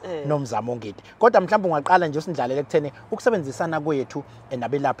uNomzamo Ngidi kodwa mhlawumbe ungaqala nje usindlalele kutheni ukusebenzisana kwethu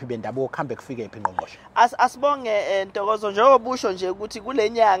nabelaphi bendabuko khambe kufike ephi ngqongqoshe. Asibonge Ntokozo njengoba usho nje ukuthi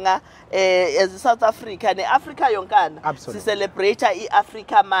kulenyanga as South Africa neAfrica yonkana si celebrate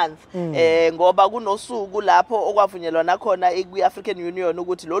iAfrica month ngoba kunosuku lapho okwavunyelwana khona kwiAfrican Union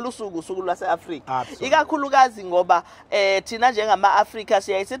ukuthi lolu suku usuku lwaseAfrica ikakhulukazi ngoba thina njengama Africa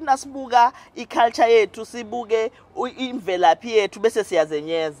siyayisethi nasibuka iculture yethu sibuke imvelaphi yethu bese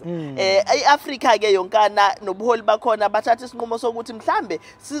siyazenyeza iAfrica ke yonkana nobuholi bakhona bathatha isinqumo sokuthi mhlambe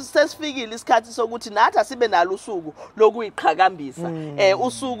sesifikile isikhathi sokuthi nathi asibe nalo usuku lokuyiqhakambisa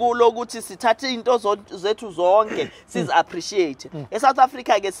usuku lokuthi sithathe into zethu zonke sizi appreciate eSouth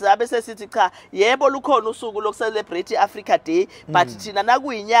Africa ke sizabe sesithi cha yebo lukhona usuku lokucelebrate iAfrica Day but thina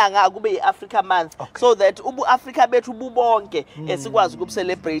nakuyinyanga akube iAfrica month so that ubu Africa bethu bubonke sonke esikwazi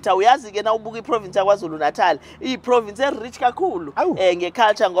ukucelebrate. Uyazi ke na ubuka iprovince yaKwaZulu-Natal, iprovince rich kakhulu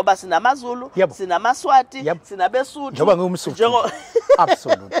ngeculture ngoba sinamaZulu, sinamaswati, sinabesuthu. Njoba ngumsuthu.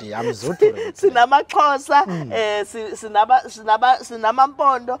 Absolutely, amZulu. Sinamaxhosa,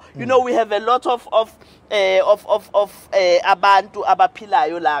 sinamampondo. You know, we have a lot of abantu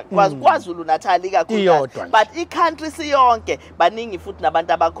abaphilayo la KwaZulu-Natal ikakhulu, but i-country siyonke baningi futhi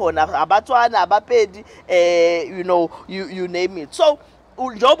nabantu abakhona abaTswana abaPedi you know, you name it. So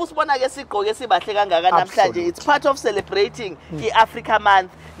njoba usibona ke sigqoke sibahle kangaka namhlanje, it's part of celebrating i-Africa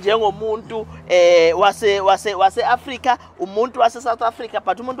month njengomuntu wase Africa, umuntu wase South Africa,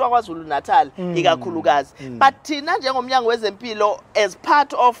 but umuntu waKwaZulu-Natal ikakhulukazi. But thina njengomnyango wezempilo, as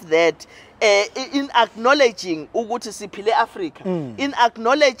part of that, in acknowledging ukuthi siphile Africa, in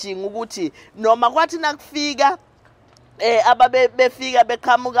acknowledging ukuthi noma kwathi nakufika befika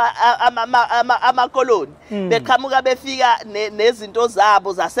beqhamuka amakoloni, beqhamuka befika nezinto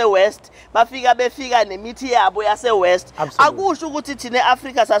zabo zase West, befika nemithi yabo yase West, akusho ukuthi thina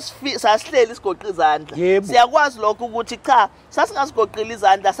eAfrica sasihleli isigoqa izandla. Siyakwazi lokho ukuthi cha sasingasigoqila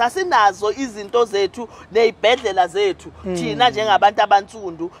izandla, sasinazo izinto zethu nezibhedlela zethu, thina njengabantu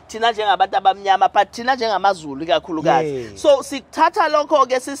abansundu, thina njengabantu abamnyama, but thina njengamaZulu ikakhulukazi. So sikuthatha lokho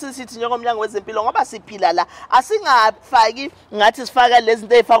ke sithi njengomnyango wezempilo ngoba siphila la, asingafaki ngathi sifaka lezi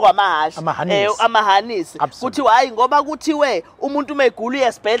zinto ezifakwa amahanisi kuthi hayi ngoba kuthiwe umuntu umegula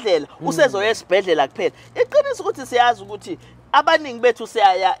esibhedlela usezoya esibhedlela kuphela. Iqiniso ukuthi siyazi ukuthi abaningi bethu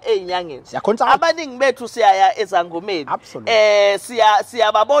siyaya einyangeni, abaningi bethu siyaya ezangomeni,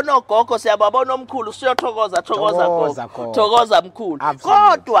 siyababona ogogo, siyababona omkhulu, siyothokoza mkhulu.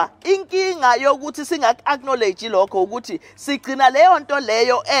 Kodwa inkinga yokuthi singa-acknowledge lokho ukuthi sigcina leyo nto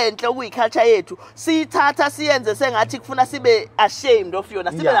leyo enhle okuyiculture yethu, siyithatha siyenze sengathi kufuna sibe ashamed of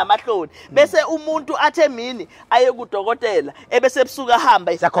yona, sibe namahloni, bese umuntu athe mini aye kudokotela ebese ebusuka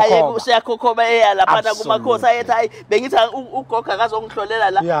hamba siyakhokhoba lapha kumakhosi ayethi hayi bengithi ugogo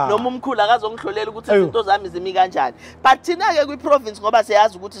akazongihlolela la noma umkhulu akazongihlolela ukuthi izinto zami zimi kanjani. But thina ke kwiprovince ngoba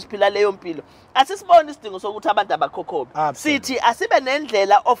siyazi ukuthi siphila leyo mpilo, asisiboni isidingo sokuthi abantu abakhokhobe. Sithi asibe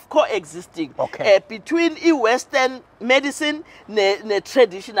nendlela of coexisting between i-Western medicine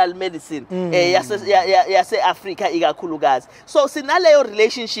ne-traditional medicine yase Africa ikakhulukazi. So sinaleyo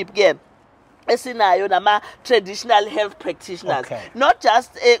relationship ke esinayo nama traditional health practitioners, not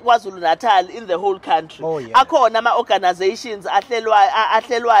just KwaZulu-Natal, in the whole country. Akhona ama organizations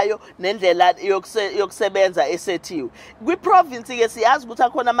ahlelwayo nendlela yokusebenza esethiwe. Kwi-province ke siyazi ukuthi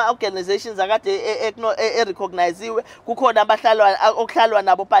akhona ama organizations akade recognizewe, kukhona okuhlalwa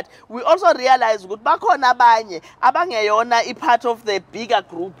nabo, but we also realize ukuthi bakhona abanye abangeyona i-part of the bigger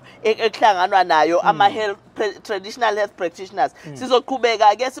group ekuhlanganwa nayo ama traditional health practitioners.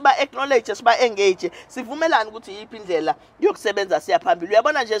 Sizoqhubeka ke siba acknowledge, siba engage, sivumelana ukuthi yiphi indlela yokusebenza siyaphambili.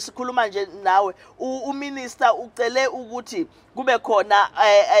 Uyabona nje sikhuluma nje nawe, uminister ucele ukuthi kube khona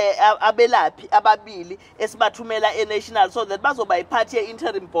abelaphi ababili esibathumela eNational so that bazoba iphathi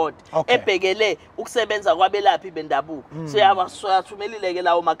ye-interim board ebhekele ukusebenza kwabelaphi bendabuko. Siyathumelile ke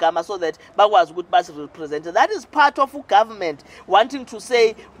lawo magama so that bakwazi ukuthi basi-represent. That is part of government wanting to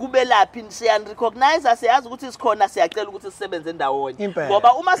say kubelaphi siyan-recognize, siyazi ukuthi sikhona, siyacela ukuthi sisebenze ndawonye,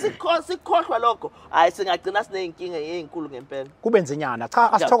 ngoba uma sikhohlwa lokho hayi singagcina siney'nkinga ey'nkulu ngempela. Kubenzinyana.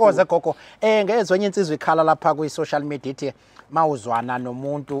 Cha, asithokoze gogo. Ngezwe enye insizwa ikhala lapha kwi-social media ithi mawuzwana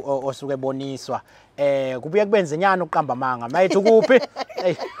nomuntu osuke eboniswa kubuye kubenzinyana uqamba amanga mayithi kuphi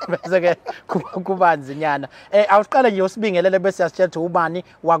bese ke kubanzinyana. Awuqale nje usibingelele bese siyasitshela ubani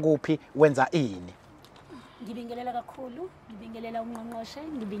wakuphi wenza ini. Ngibingelela kakhulu, ngibingelela uNgqongqoshe,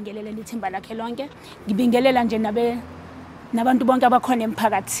 ngibingelela lithimba lakhe lonke, ngibingelela nje nabantu bonke abakhona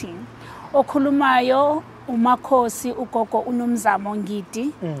emphakathini. Okhulumayo uMakhosi uGogo Nomzamo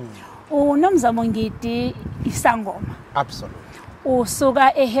Ngidi. uNomzamo Ngidi isangoma. Absolutely.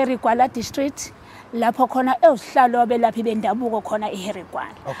 Usuka eHerigwala district lapho khona ezihlalo abelaphi bendabuko khona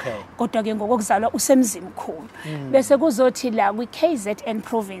eHerigwala. Okay. Kodwa ke ngokuzalwa usemzini mkhulu. Bese kuzothi la kwi KZN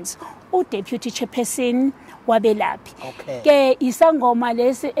province uDeputy Chairperson wabelaphi. Okay. Ke isangoma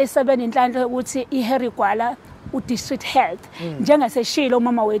lesi esebenenhlanhla ukuthi iHerigwala uDistrict Health njengaseshilo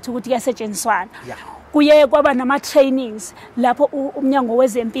umama wethu ukuthi kuyasetshenziswana. Kuye kwaba nama trainings lapho umnyango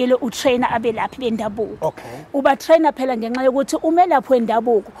wezempilo utrainer abelaphi bendabuko. Okay. Uba trainer phela ngenxa yokuthi umelaphi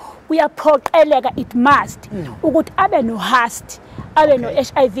wendabuko uyaphoqeleka, it must ukuthi abe no HAST, abe no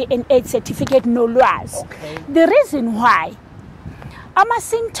HIV and AIDS certificate nolwazi. The reason why ama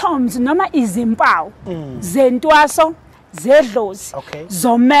symptoms noma izimpawu zentwaso zedlozi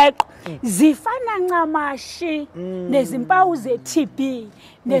zomeqo zifana ncamashi nezimpawu ze-TB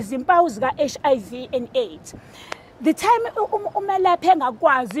nezimpawu zika HIV and AIDS. the time umelaphi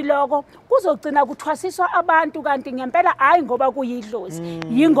engakwazi lokho kuzogcina kuthwasiswa abantu kanti ngempela hayi ngoba kuyidlozi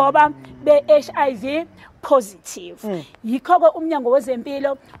yingoba be-HIV positive. Yikho-ke umnyango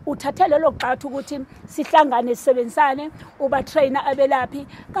wezempilo uthathe lelo gxathu ukuthi sihlangane sisebenzisane uba-trainer abelaphi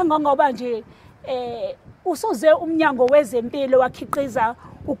kangangoba nje usoze umnyango wezempilo wakhiqiza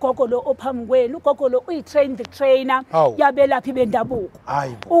ugogo lo ophambi kwenu. Ugogo lo uyi-trained trainer yabelaphi bendabuko.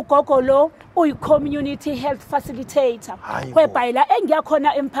 Ugogo lo uyi-community health facilitator whereby la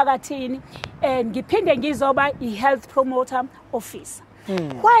engiyakhona emphakathini ngiphinde ngizoba i-health promoter officer.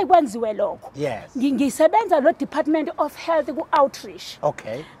 Why kwenziwe lokho? Ngisebenza lo Department of Health ku-outreach.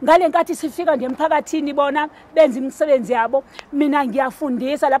 Ngale nkathi sifika nje emphakathini bona benza imisebenzi yabo mina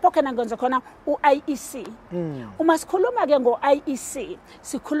ngiyafundisa lapho khona ngenza khona u-IEC. Uma sikhuluma ke ngo-IEC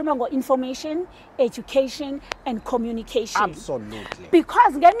sikhuluma ngo-information, education and communication. Absolutely.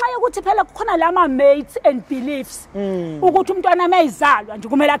 Because ngenxa yokuthi phela kukhona lama mates and beliefs ukuthi umntwana mayizalwa nje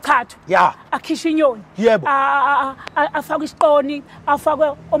kumele achathwe. Akhishe inyoni. Afake isiqoni,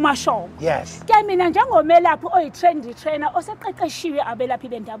 afakwe omashongo. Ke mina njengomelaphi oyi-trained trainer oseqeqeshiwe abelaphi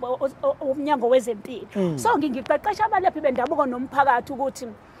bendabuko umnyango wezempilo. So ngiqeqesha abalaphi bendabuko nomphakathi ukuthi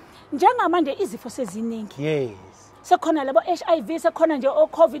njengamanje izifo seziningi. Sekhona labo HIV, sekhona nje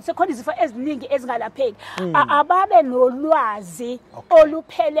o-COVID, sekhona izifo eziningi ezingalapheki. Ababe nolwazi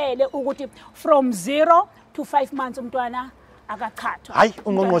oluphelele ukuthi from 0 to 5 months umntwana akachathwa. Hayi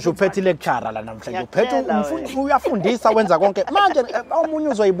ungqongqoshe uphethe lecture la namhlanje. Uphethe uyafundisa wenza konke. Manje omunye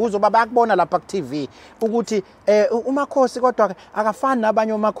uzoyibuza baba yakubona lapha ku TV ukuthi uMakhosi kodwa akafani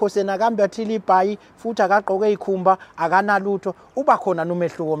nabanye uMakhosi nakambe athile ibhayi futhi akagqoke ikhumba akanalutho. Uba khona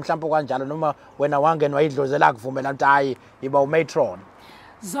nomehluko mhlawumbe kanjalo noma wena wangenwa idlozela kuvumela ukuthi hayi iba umatron.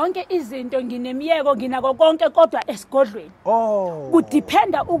 Zonke izinto nginemiyeko nginako konke kodwa esigodlweni.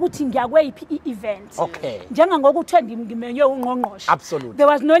 Kudependa ukuthi ngiyakwephi i-event. Njengangokuthi ngimenywe ungqongqoshe. Absolutely. There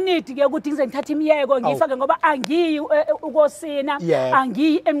was no need ke ukuthi ngize ngithathe imiyeko ngifake ngoba angiyi ukosina,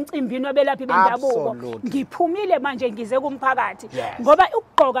 angiyi emcimbini wabelaphi bendabuko. Ngiphumile manje ngize kumphakathi ngoba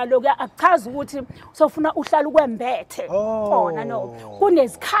ukugqoka lokho akuchazi ukuthi sofuna uhlala ukwembethe khona no.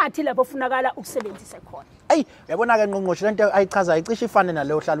 Kunesikhathi lapho ufunakala ukusebenzise khona. Yabona ke ngqongqoshe lento ayichaza ayicishe ifane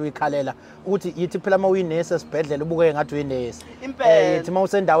naleyo hlala uyikhalela ukuthi yithi phela mawuyinesi esibhedlela ubuke ngathi uyinesi. Yithi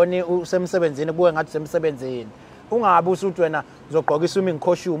mawusendaweni usemsebenzini ubuke ngathi usemsebenzini. Ungabe usuthi wena uzogqoka iswimming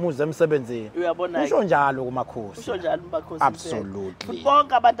costume uze emsebenzini. Uyabona usho njalo kuMakhosi. Usho njalo uMakhosi. Absolutely.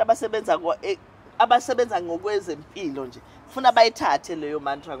 Bonke abantu abasebenza ngokwezempilo nje ufuna bayithathe leyo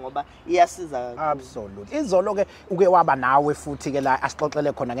mantra ngoba iyasiza kakhulu. Absolutely. Izolo ke uke waba nawe futhi ke la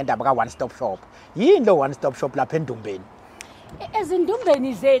asixoxele khona ngendaba ka one stop shop. Yini lo one stop shop lapha eNdumbeni?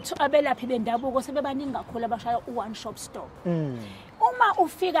 Ezindumbeni zethu abelaphi bendabuko sebebaningi kakhulu abashaya u-one shop stop. Uma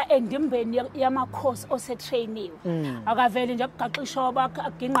ufika endumbeni yamakhosi osetrainiwe akaveli nje akugaxa ishoba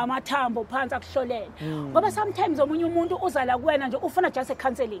aginqa amathambo phansi akuhlolele ngoba sometimes omunye umuntu uzala kuwena nje ufuna just a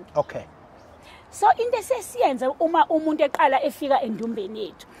counseling. So into sesiyenza uma umuntu eqala efika endumbeni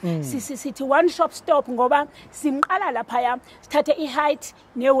yethu sithi one shop stop ngoba simqala lapha sithathe i-height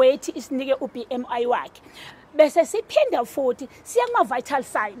ne-weight isinike u-BMI wakhe bese siphinda futhi siya kuma vital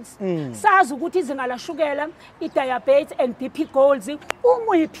signs sazi ukuthi izinga lashukela i-diabetes and BP goals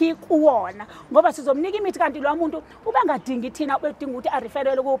umuyiphi kuwona ngoba sizomnika imithi kanti lo muntu ubengadingi thina ubedinga ukuthi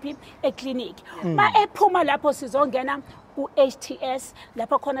areferele kuphi eclinic ma ephuma lapho sizongena ku-HTS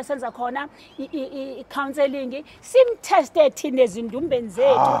lapho khona senza khona i-counseling simteste thina ezindumbeni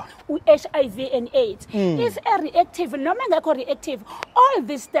zethu u-HIV and AIDS if reactive noma ngekho reactive all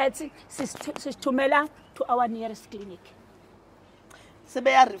these stats sisithumela to our nearest clinic.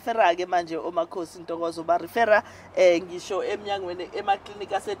 Sebeya refera ke manje oMakhosi Ntokozo ba refera ngisho eminyangweni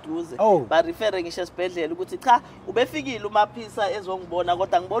emaklinika aseduze ba refera ngisho esibhedlela ukuthi cha ubefikile uMaphisa ezongibona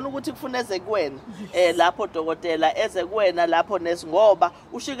kodwa ngibona ukuthi kufuneze kuwena lapho dokotela eze kuwena lapho nesi ngoba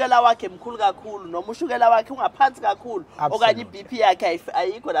ushukela wakhe emkhulu kakhulu noma ushukela wakhe ungaphansi kakhulu okanye iBP yakhe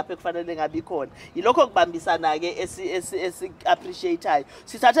ayikho lapho ekufanele ngabe khona yilokho kubambisana ke esi appreciateayo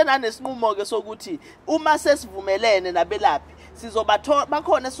sithathe nanesinqumo ke sokuthi uma sesivumelene nabelaphi sizobathola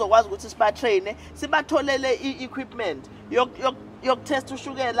bakhona sizokwazi ukuthi sibatraine sibatholele i-equipment yokuthesta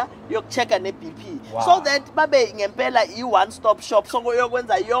ushukela yokuchecka neBP so that babe ngempela i-one stop shop so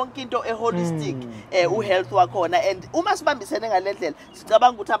yokwenza yonke into eholistic uhealth wakhona and uma sibambisene ngalendlela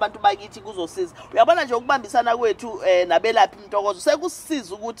sicabanga ukuthi abantu bakithi kuzosiza uyabona nje ukubambisana kwethu nabelaphi Ntokozo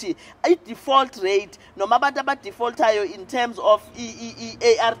sekusisiza ukuthi i-default rate noma abantu abadefaultayo in terms of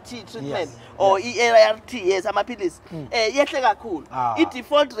i-ART treatment or i-ART amaphilisi yehle kakhulu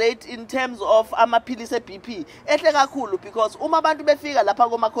i-default rate in terms of amaphilisi eBP ehle kakhulu because uma abantu befika lapha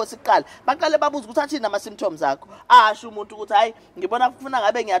komakhosi kuqala baqale babuza ukuthi athini ama symptoms akho asho umuntu ukuthi hayi ngibona kufuna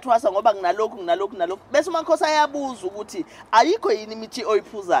ngabe ngiyathwasa ngoba nginalokhu bese umakhosi ayabuza ukuthi ayikho yini imithi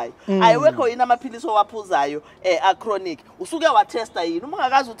oyiphuzayo ayiwekho yini amaphilisi owaphuzayo chronic usuke watesta yini uma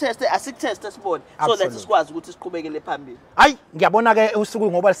ungakazi uteste asikutheste sibone so that sikwazi ukuthi siqhubekele phambili. Hayi ngiyabona ke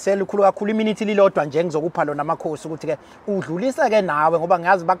usuku ngoba lisele ukhulu kakhulu iminute lilodwa nje ngizokupha lona amakhosi ukuthi ke udlulise ke nawe ngoba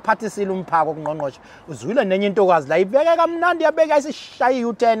ngiyazi bakuphathisile umphako kungqongqoshe uzwile nenye intokazi la ibeke kamnandi yabeka isishayi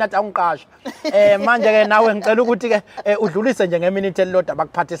u10 athi angiqasha manje ke nawe ngicela ukuthi ke udlulise nje ngeminute elilodwa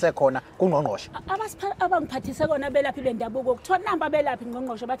bakuphathise khona kungqongqoshe. Abangiphathise kona belaphi bendabuko kuthiwa namba belaphi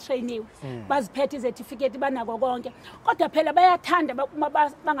ngqongqoshe batrainiwe baziphethe icertificate banako konke kodwa phela bayathanda uma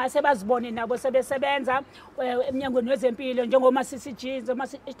bangase bazibone nabo sebesebenza eminyangweni wezempilo njengoma CCGs oma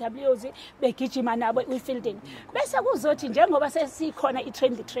HWs begijima nabo ifielding bese kuzothi njengoba sesikhona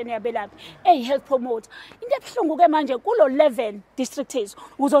train yabelaphi health promoter into ebhlungu ke manje kulo 11 districts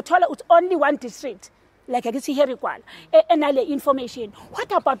uzothola uthi only one district like akithi here kwala enale information.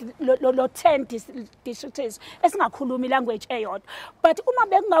 What about lo 10 districts esingakhulumi language eyodwa but uma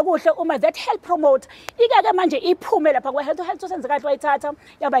bekungakuhle uma that health promoter ikake manje iphume lapha kwa health senzekathi wayithatha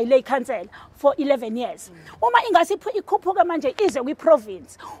yaba yilay council for 11 years uma ingasi ikhuphuka manje ize kwi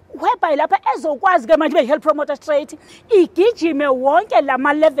province whereby lapha ezokwazi ke manje be health promoter straight igijime wonke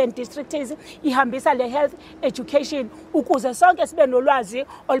lama 11 districts ihambisa le health education ukuze sonke sibe nolwazi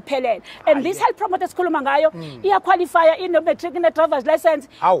oluphelele and this health promoter sikhuluma ngayo iya qualify ino matric ine driver's license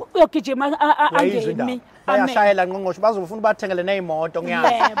uyogijima angemi bayashayela ngqongqoshe bazofuna bathengele nezimoto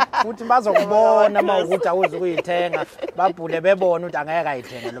ngiyazi futhi bazokubona mawukuthi awuzi ukuyithenga babhule bebona ukuthi angeke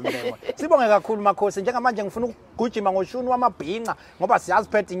ayithenge lo mlemo. Sibonge kakhulu Makhosi njengamanje ngifuna ukugijima ngoshuni wamabhinqa ngoba siyazi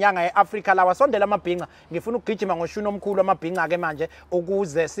phethe inyanga eAfrica lawa sondela amabhinqa ngifuna ukugijima ngoshuni omkhulu wamabhinqa ke manje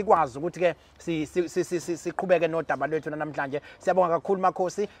ukuze sikwazi ukuthi ke siqhubeke nodaba lwethu namhlanje. Siyabonga kakhulu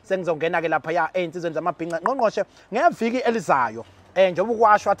Makhosi sengizongena ke lapha ya einsizweni zamabhinqa ngqongqoshe ngeviki elizayo njengoba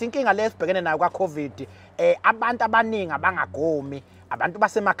ukwasho wathi inkinga lesibhekene nayo kwa COVID abantu abaningi abangagomi abantu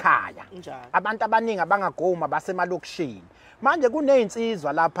basemakhaya abantu abaningi abangagoma basemalokishini manje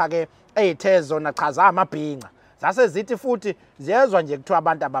kunezinsizwa lapha ke ezithe zona chaza amabhinqa zase zithi futhi ziyezwa nje kuthiwa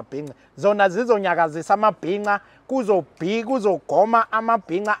abantu ababhinqa zona zizonyakazisa amabhinqa kuzogoma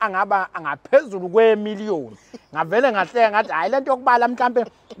amabhinqa angaba angaphezulu kwemiliyoni ngavele ngahleka ngathi hayi lento yokubala mhlambe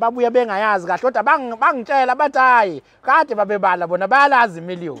babuye bengayazi kahle kodwa bangitshela bathi hayi kade babebala bona bayalazi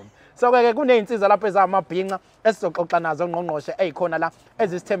imiliyoni. So ke kunezinsizwa lapha ezamabhinqa esizoxoxa nazo ngqongqoshe ezikhona la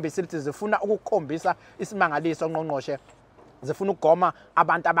ezisithembisile ukuthi zifuna ukukhombisa isimangaliso ngqongqoshe zifuna ukugoma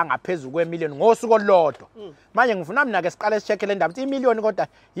abantu abangaphezulu kwemiliyoni ngosuku olulodwa. Manje ngifuna mina ke siqale sicheck le ndaba ukuthi imiliyoni kodwa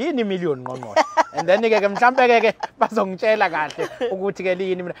yini imiliyoni ngqongqoshe and then ke mhlambe ke bazongitshela kahle ukuthi ke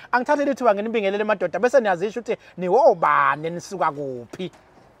liyini mina angithathele ithuba nginibingelele madoda bese niyazisho ukuthi niwobani nisuka kuphi.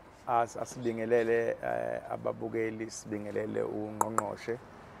 Asibingelele ababukeli sibingelele ungqongqoshe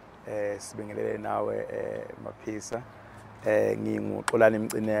sibingelele nawe Maphisa nginguXolani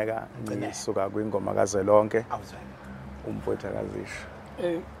Mcineka ngisuka kwingoma kaZwelonke umfowethu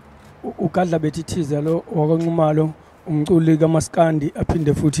akazisho ugadla bethithiza lo wakwaNxumalo umculi kaMaskandi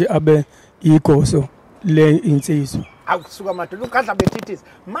aphinde futhi abe igoso le insizwa akusuka madoda ugadla bethithiza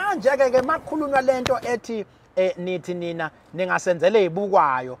manje ke makhulunywa lento ethi nithi nina ningasenzele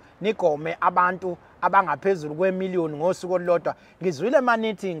izibukwayo nigome abantu abangaphezulu kwemiliyoni ngosuku olulodwa ngizwile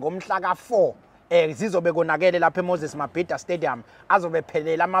manithi ngomhla ka4 zizobe konakele lapha eMoses Mabhida Stadium azobe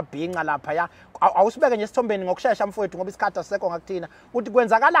phelela amabhinqa lapha ya awusibeke nje isithombeni ngokusheshsha mfowethu ngoba isikhathi asekho ngakuthina ukuthi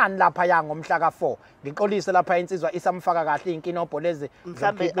kwenzakalani lapha ya ngomhla ka4 ngixolise lapha insizwa isamfaka kahle inkinobho lezi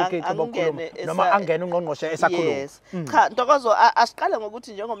mhlambe noma angene ungqongqoshe esakhuluma. Cha Ntokozo asiqale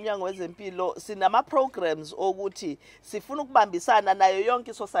ngokuthi njengomnyango wezempilo sinama programs ukuthi sifuna ukubambisana nayo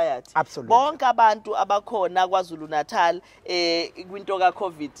yonke society bonke abantu abakhona KwaZulu-Natal kwinto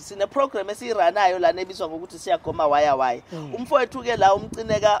kaCovid sine program esiranayo lana ebizwa ngokuthi siyagoma waya umfowethu ke la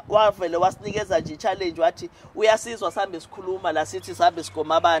umcineka wavele wasinikeza nje challenge wathi uyasizwa sambe sikhuluma la sithi sabe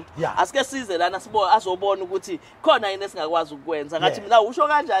sigoma abantu asike size lana azobona ukuthi khona yini esingakwazi ukwenza ngathi mina usho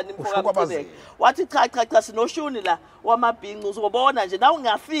kanjani mfoka mcineka wathi cha sinoshuni la wamabhinqa uzobona nje nawe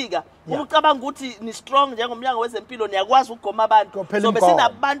ungafika ucabanga ukuthi ni strong njengomnyango wezempilo niyakwazi ukugoma abantu so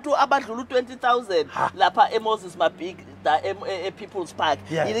besinabantu abadlula u20,000 lapha eMoses Mabhida ePeople's Park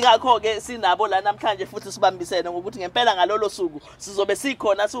yingakho ke sinabo la namhlanje futhi sibambisene ngokuthi ngempela ngalolo suku sizobe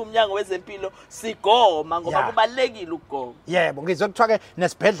sikhona siwumnyango wezempilo sigoma ngoba kubalekile ukugoma. Yebo ngizwe kuthiwa ke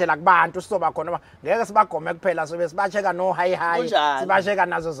nesibhedlela kubantu sizoba khona ngeke sibagome kuphela sobe sibacheka no high sibacheka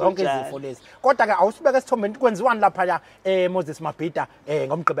nazo zonke izifo lezi kodwa ke awusibeke esithombeni kwenziwani lapha ya eMoses Mabhida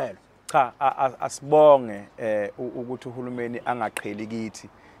ngomgqibelo. cha asibonge ukuthi uhulumeni angaqheli kithi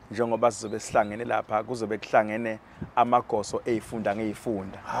njengoba sizobe sihlangene lapha kuzobe kuhlangene amagoso ezifunda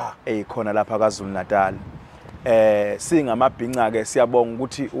ngezifunda ezikhona lapha KwaZulu-Natal. Singamabhinqa ke siyabonga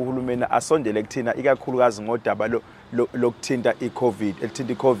ukuthi uhulumeni asondele kuthina ikakhulukazi ngodaba lokuthinta iCovid,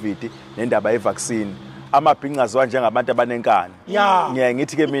 elithinta iCovid nendaba yevaccine. Amabhinqa aziwa njengabantu abanenkani. Ngiye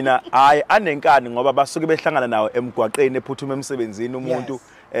ngithi ke mina hayi anenkani ngoba basuke behlangana nawo emgwaqeni ephuthuma emsebenzini umuntu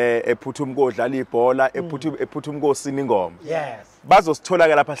ephuthuma kodlala ibhola ephuthuma kosini ingoma. Bazosithola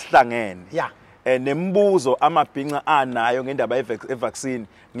ke lapha sihlangene. Nembuzo amabhinqa anayo ngendaba yevaccine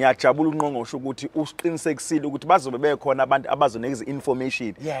ngiyajabula unqongqosho ukuthi usiqinisekisile ukuthi bazobe bekhona abantu abazonikeza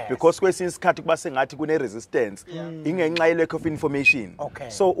information because kwesinye isikhathi kuba sengathi kune resistance ingenxa ye lack of information.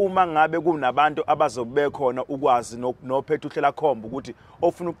 So uma ngabe kunabantu abazobe bekhona ukwazi nophethe uhlela khomba ukuthi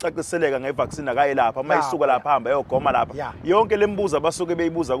ofuna ukucaciseleka ngevaccine akaye lapha mayisuka lapha hamba yogoma lapha yonke lembuzo basuke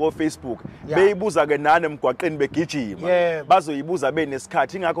beyibuza ko Facebook beyibuza ke nane emgwaqeni begijima bazoyibuza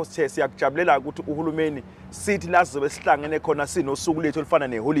benesikhathi ingakho sithe siyakujabulela ukuthi uhulumeni sithi la sizobe sihlangene khona sinosuku lethu olufana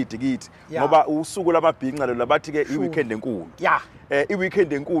neholiday kithi ngoba usuku lamabhinqa lo labathi ke iweekend enkulu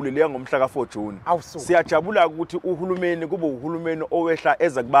iweekend enkulu leya ngomhla ka4 June. Siyajabula ukuthi uhulumeni kube uhulumeni owehla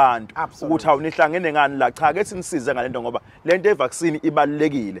eza kubantu ukuthi awunihlangene ngani la cha ke sinisize ngalento ngoba lento evaccine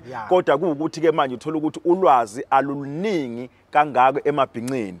ibalekile kodwa kuukuthi ke manje uthola ukuthi ulwazi aluluningi kangako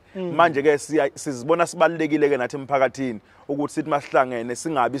emabhinqeni. Manje ke sizibona sibalekile ke nathi emphakathini ukuthi sithi masihlangene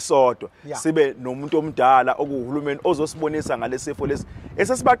singabi sodwa sibe nomuntu omdala okuhulumeni ozosibonisa ngalesifo lesi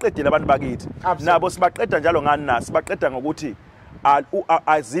esesibaqedile abantu bakithi nabo sibaqeda njalo ngani na sibaqeda ngokuthi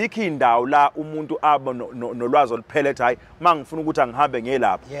azikho indawo la umuntu aba nolwazi oluphelele hayi mangifuna ukuthi angihambe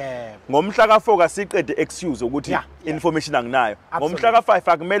ngelapha ngomhla ka4 kasiqede excuse ukuthi information anginayo ngomhla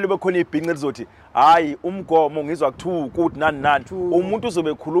ka5 akumele ube khona ibhinqe lizothi hayi umgomo ngizwa kuthiwa ukuthi nani umuntu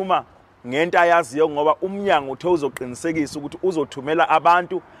uzobe ekhuluma ngento ayaziyo ngoba umnyango uthe uzoqinisekisa ukuthi uzothumela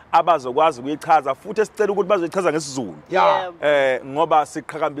abantu abazokwazi ukuyichaza futhi esicela ukuthi bazoyichaza ngesiZulu ngoba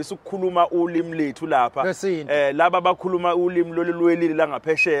siqhakambisa ukukhuluma ulimi lethu lapha laba abakhuluma ulimi lolwelili la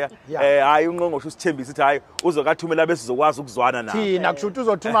ngaphesheya hayi unqongqosho usithembisa ukuthi hayi uzokathumela besizokwazi ukuzwana nawo thina kusho ukuthi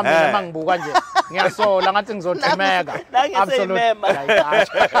uzothuma mina mangibuka nje ngiyasola ngathi ngizothumeka absolutely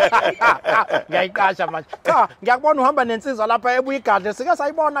ngiyayiqasha manje cha ngiyakubona uhamba nensizwa lapha ebuyigadle sike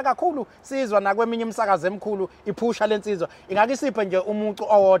sayibona kakhulu sizwa nakweminye imsakazo emkhulu iphusha lensizwa ingakisiphe nje umucu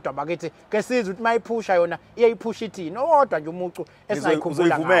owodwa bakithi ke sizwe ukuthi mayiphusha yona iyayiphusha ithini owodwa nje umucu esingayikhumbula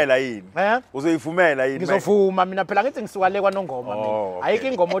uzoyivumela yini uzoyivumela yini ngizovuma mina phela ngithi ngisuka le kwaNongoma mina ayike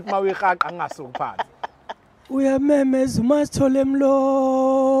ingoma othi mawihaqa ngasuki phansi uyamemeza umasithole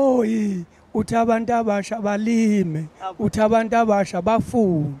emloyi uthi abantu abasha balime uthi abantu abasha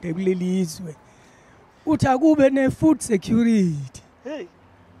bafunde kulelizwe uthi akube ne-food security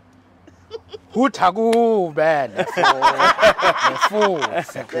uthi akube ne-food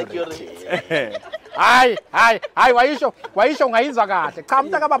security hayi wayisho ngayizwa kahle cha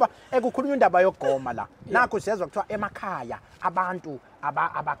mntaka baba ekukhulunywa indaba yogoma la nakho siyezwa kuthiwa emakhaya abantu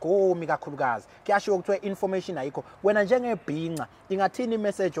abagomi kakhulukazi kuyashiwo kuthiwa information ayikho wena njengebhinqa ingathini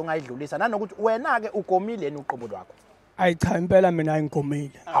imessage ongayidlulisa nanokuthi wena ke ugomile uqobo lwakho ayi cha impela mina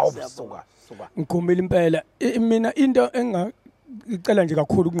ngigomile awusuka ngigomile impela mina into engicela nje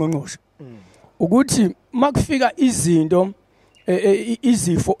kakhulu kungqongqoshe ukuthi makufika izinto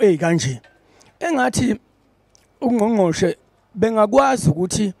izifo ezikanje engathi ungqongqoshe bengakwazi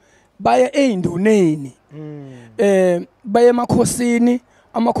ukuthi baye einduneni baye emakhosini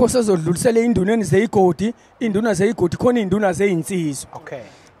amakhosi azodlulisela einduneni zeyigodi induna zeyigodi khona induna zeyinsizwa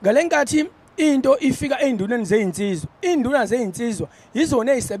ngalenkathi into ifika einduneni zeyinsizwa induna zeyinsizwa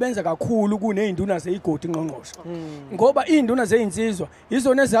izona ezisebenza kakhulu kuneinduna zeyigodi ngqongqoshe ngoba induna zeyinsizwa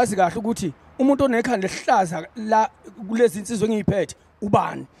izona ezazi kahle ukuthi umuntu onekhanda lehlaza la kulezi insizwe engiyiphethe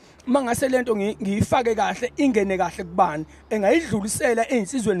ubani mangase lento ngiyifake kahle ingene kahle kubani engayidlulisela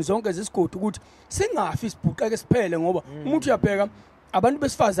einsizweni zonke zesigodi ukuthi singafi sibhuqeke siphele ngoba umuntu uyabheka abantu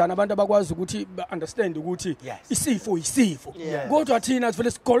besifazana abantu abakwazi ukuthi understand ukuthi isifo isifo kodwa thina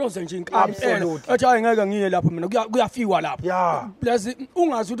sivele sigoloze nje inkampela athi hayi ngeke ngiye lapho mina kuyafiwa lapho plus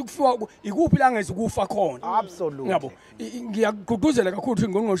ungazi ukuthi kufiwa ikuphi la ngeze kufa khona absolutely yabo ngiyagqugquzela kakhulu ukuthi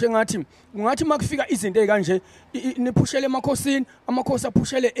ngqongqoshe ngathi makufika izinto ezikanje niphushele emakhosini amakhosi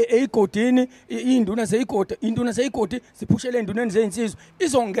aphushele eyigodini induna zeyigodi ziphushele enduneni zeyinsizwe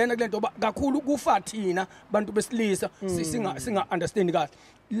izongena kulento kakhulu kufa thina bantu besilisa singa understand kahle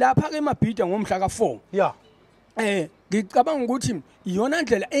lapha ke emabhida ngomhla ka4 ngicabanga ukuthi iyona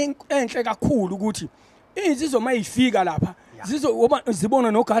ndlela enhle kakhulu ukuthi insizwa mayifika lapha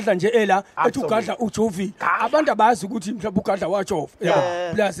zibona nogadla nje ela ethi ugadla ujovile abantu abazi ukuthi mhlawumbe ugadla wajova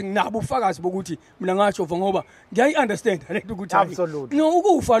plus nginabo ufakazi bokuthi mina ngajova ngoba ngiyayi-understand lento ukuthi no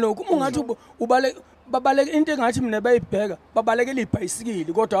ukufa lokho ungathi babaleke into engathi mina bayibheka babalekela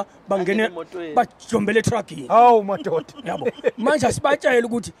ibhayisikili kodwa bangene bajombele etruckini madoda yabo manje asibatshela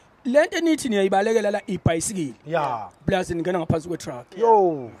ukuthi lento enithi niyayibalekela la ibhayisikili plus ningena ngaphansi kwetruck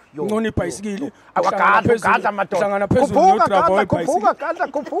ngcono ibhayisikili awagadla madoda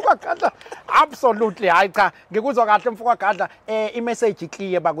khuphuka gadla absolutely hayi cha ngikuzwa kahle mfoko gadla imessage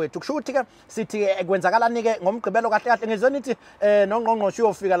clear bakwethu kusho ukuthi ke sithi kwenzakalani ke ngomgqibelo kahle kahle ngizweni ithi nongqongqosho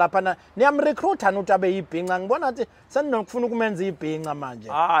uyofika lapha niyamrecruiter ukuthi abe yibhinqa ngibona ukuthi seninokufuna ukumenza ibhinqa manje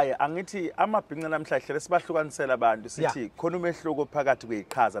hayi angithi amabhinqa namhlanje lesibahlukanisela abantu sithi khona umehluko phakathi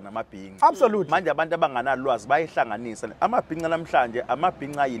kweyiqhaza namabhinqa absolutely manje abantu abanganalwazi bayihlanganisa amabhinqa namhlanje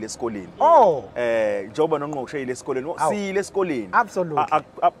amabhinqa ayile esikoleni njengoba nongqongqosho ayile esikoleni siyile esikoleni absolutely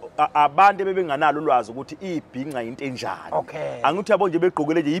abantu bebenganalo ulwazi ukuthi ibhinqa into enjani angithi yabo nje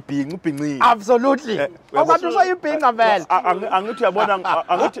begqokele nje ibhinqa ubhinqile absolutely abantu usayibhinqa vele angithi yabona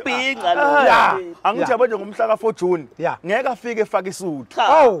ubhinqa lo angithi yabo nje ngomhla ka4 June ngeke afike efaka isuthu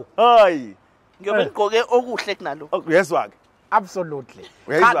hayi ngiyobe ngigqoke okuhle kunalokho yezwa ke absolutely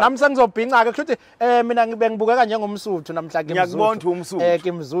nami sengizobhinqa ke kushuthi mina ngibengibukeka njengomsuthu namhla ngiyakubona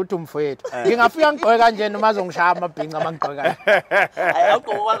kimzuthu mfowethu ngingafika ngigqoke kanje noma azongishaya amabhinqa mangigqoka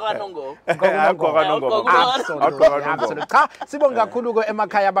absolutely cha sibonge kakhulu ke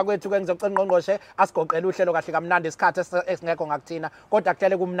emakhaya bakwethu ke ngizocela ngqongqoshe asigoqela uhlelo kahle kamnandi isikhathi esingekho ngakuthina kodwa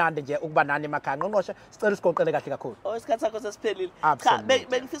kuhlele kumnandi nje ukuba nani emakhaya ngqongqoshe sicela sigoqele kahle kakhulu isikhathi sakho sesiphelile cha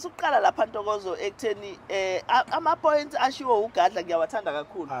bengifisa ukuqala lapha Ntokozo ekutheni ama points ashiwo ugadla ngiyawathanda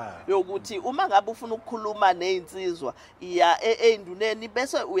kakhulu yokuthi uma ngabe ufuna ukukhuluma nezinsizwa iya enduneni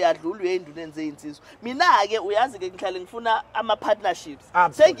bese uyadlula enduneni zezinsizwa mina ke uyazi ke ngihlale ngifuna ama partnerships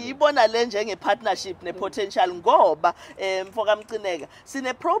sengiyibona le njenge partnership ne potential ngoba mfoka mcineka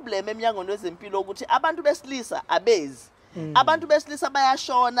sine problem eminyangweni wezempilo ukuthi abantu besilisa abezi abantu besilisa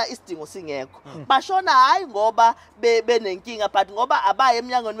bayashona isidingo singekho bashona hayi ngoba benenkinga but ngoba abaye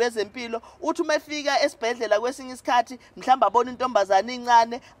eminyangweni wezempilo uthi umefika esibhedlela kwesinye isikhathi mhlamba abona intombazane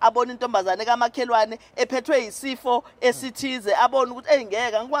incane abona intombazane kamakhelwane ephethwe isifo esithize abona ukuthi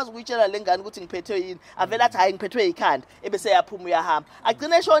engeke ngikwazi ukuyitshela lengane ukuthi ngiphethwe yini avela athi hayi ngiphethwe ikhanda ebese yaphuma uyahamba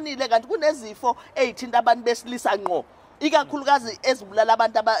agcine eshonile kanti kunezifo ezithinta abantu besilisa ngqo ikakhulukazi ezibulala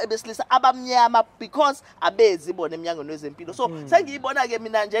abantu abesilisa abamnyama because abezi bona eminyangweni wezempilo so sengiyibona ke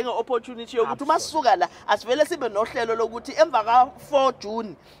mina njenge opportunity yokuthi masisuka la asivele sibe nohlelo lokuthi emva ka 4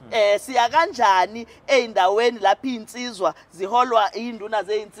 June siya kanjani eindaweni lapha insizwa ziholwa induna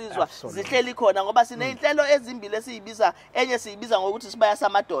zeinsizwa zihleli khona ngoba sine inhlelo ezimbili esiyibiza enye siyibiza ngokuthi sibaya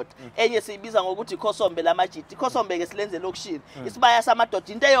samadoda enye siyibiza ngokuthi ikhosombe lamajiti ikhosombe ke silenze lokushini isibaya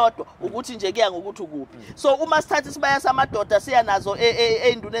samadoda into eyodwa ukuthi nje kuya ngokuthi ukuphi so uma sithatha isibaya amadoda siya nazo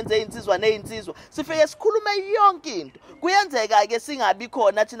einduneni zeinsizwa nezinsizwa sifike sikhulume yonke into kuyenzeka ke singabi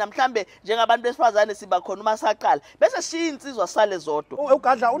khona thina mhlambe njengabantu besifazane siba khona uma saqala bese sishiya insizwa sale zodwa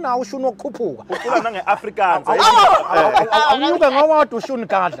ugadla unawo ushuni wokukhuphuka ukhula nangeAfrikaans awunyuke ngoba ushuni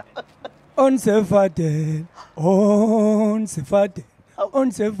gadla onsevaden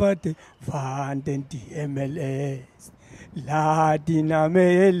vanten DMLS la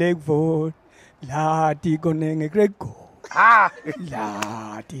dinamele vote la di konenge grego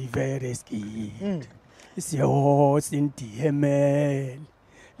la di vereski sio sintiemel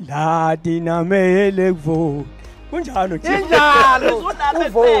la di namele vo kunjalo nje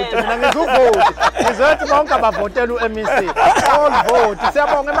uvote mina ngizovote ngizothi bonke abavotela uMEC all vote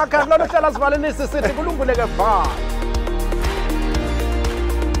siyabonga emakhaya lolu hlala sivalelisi sithi kulunguleke bye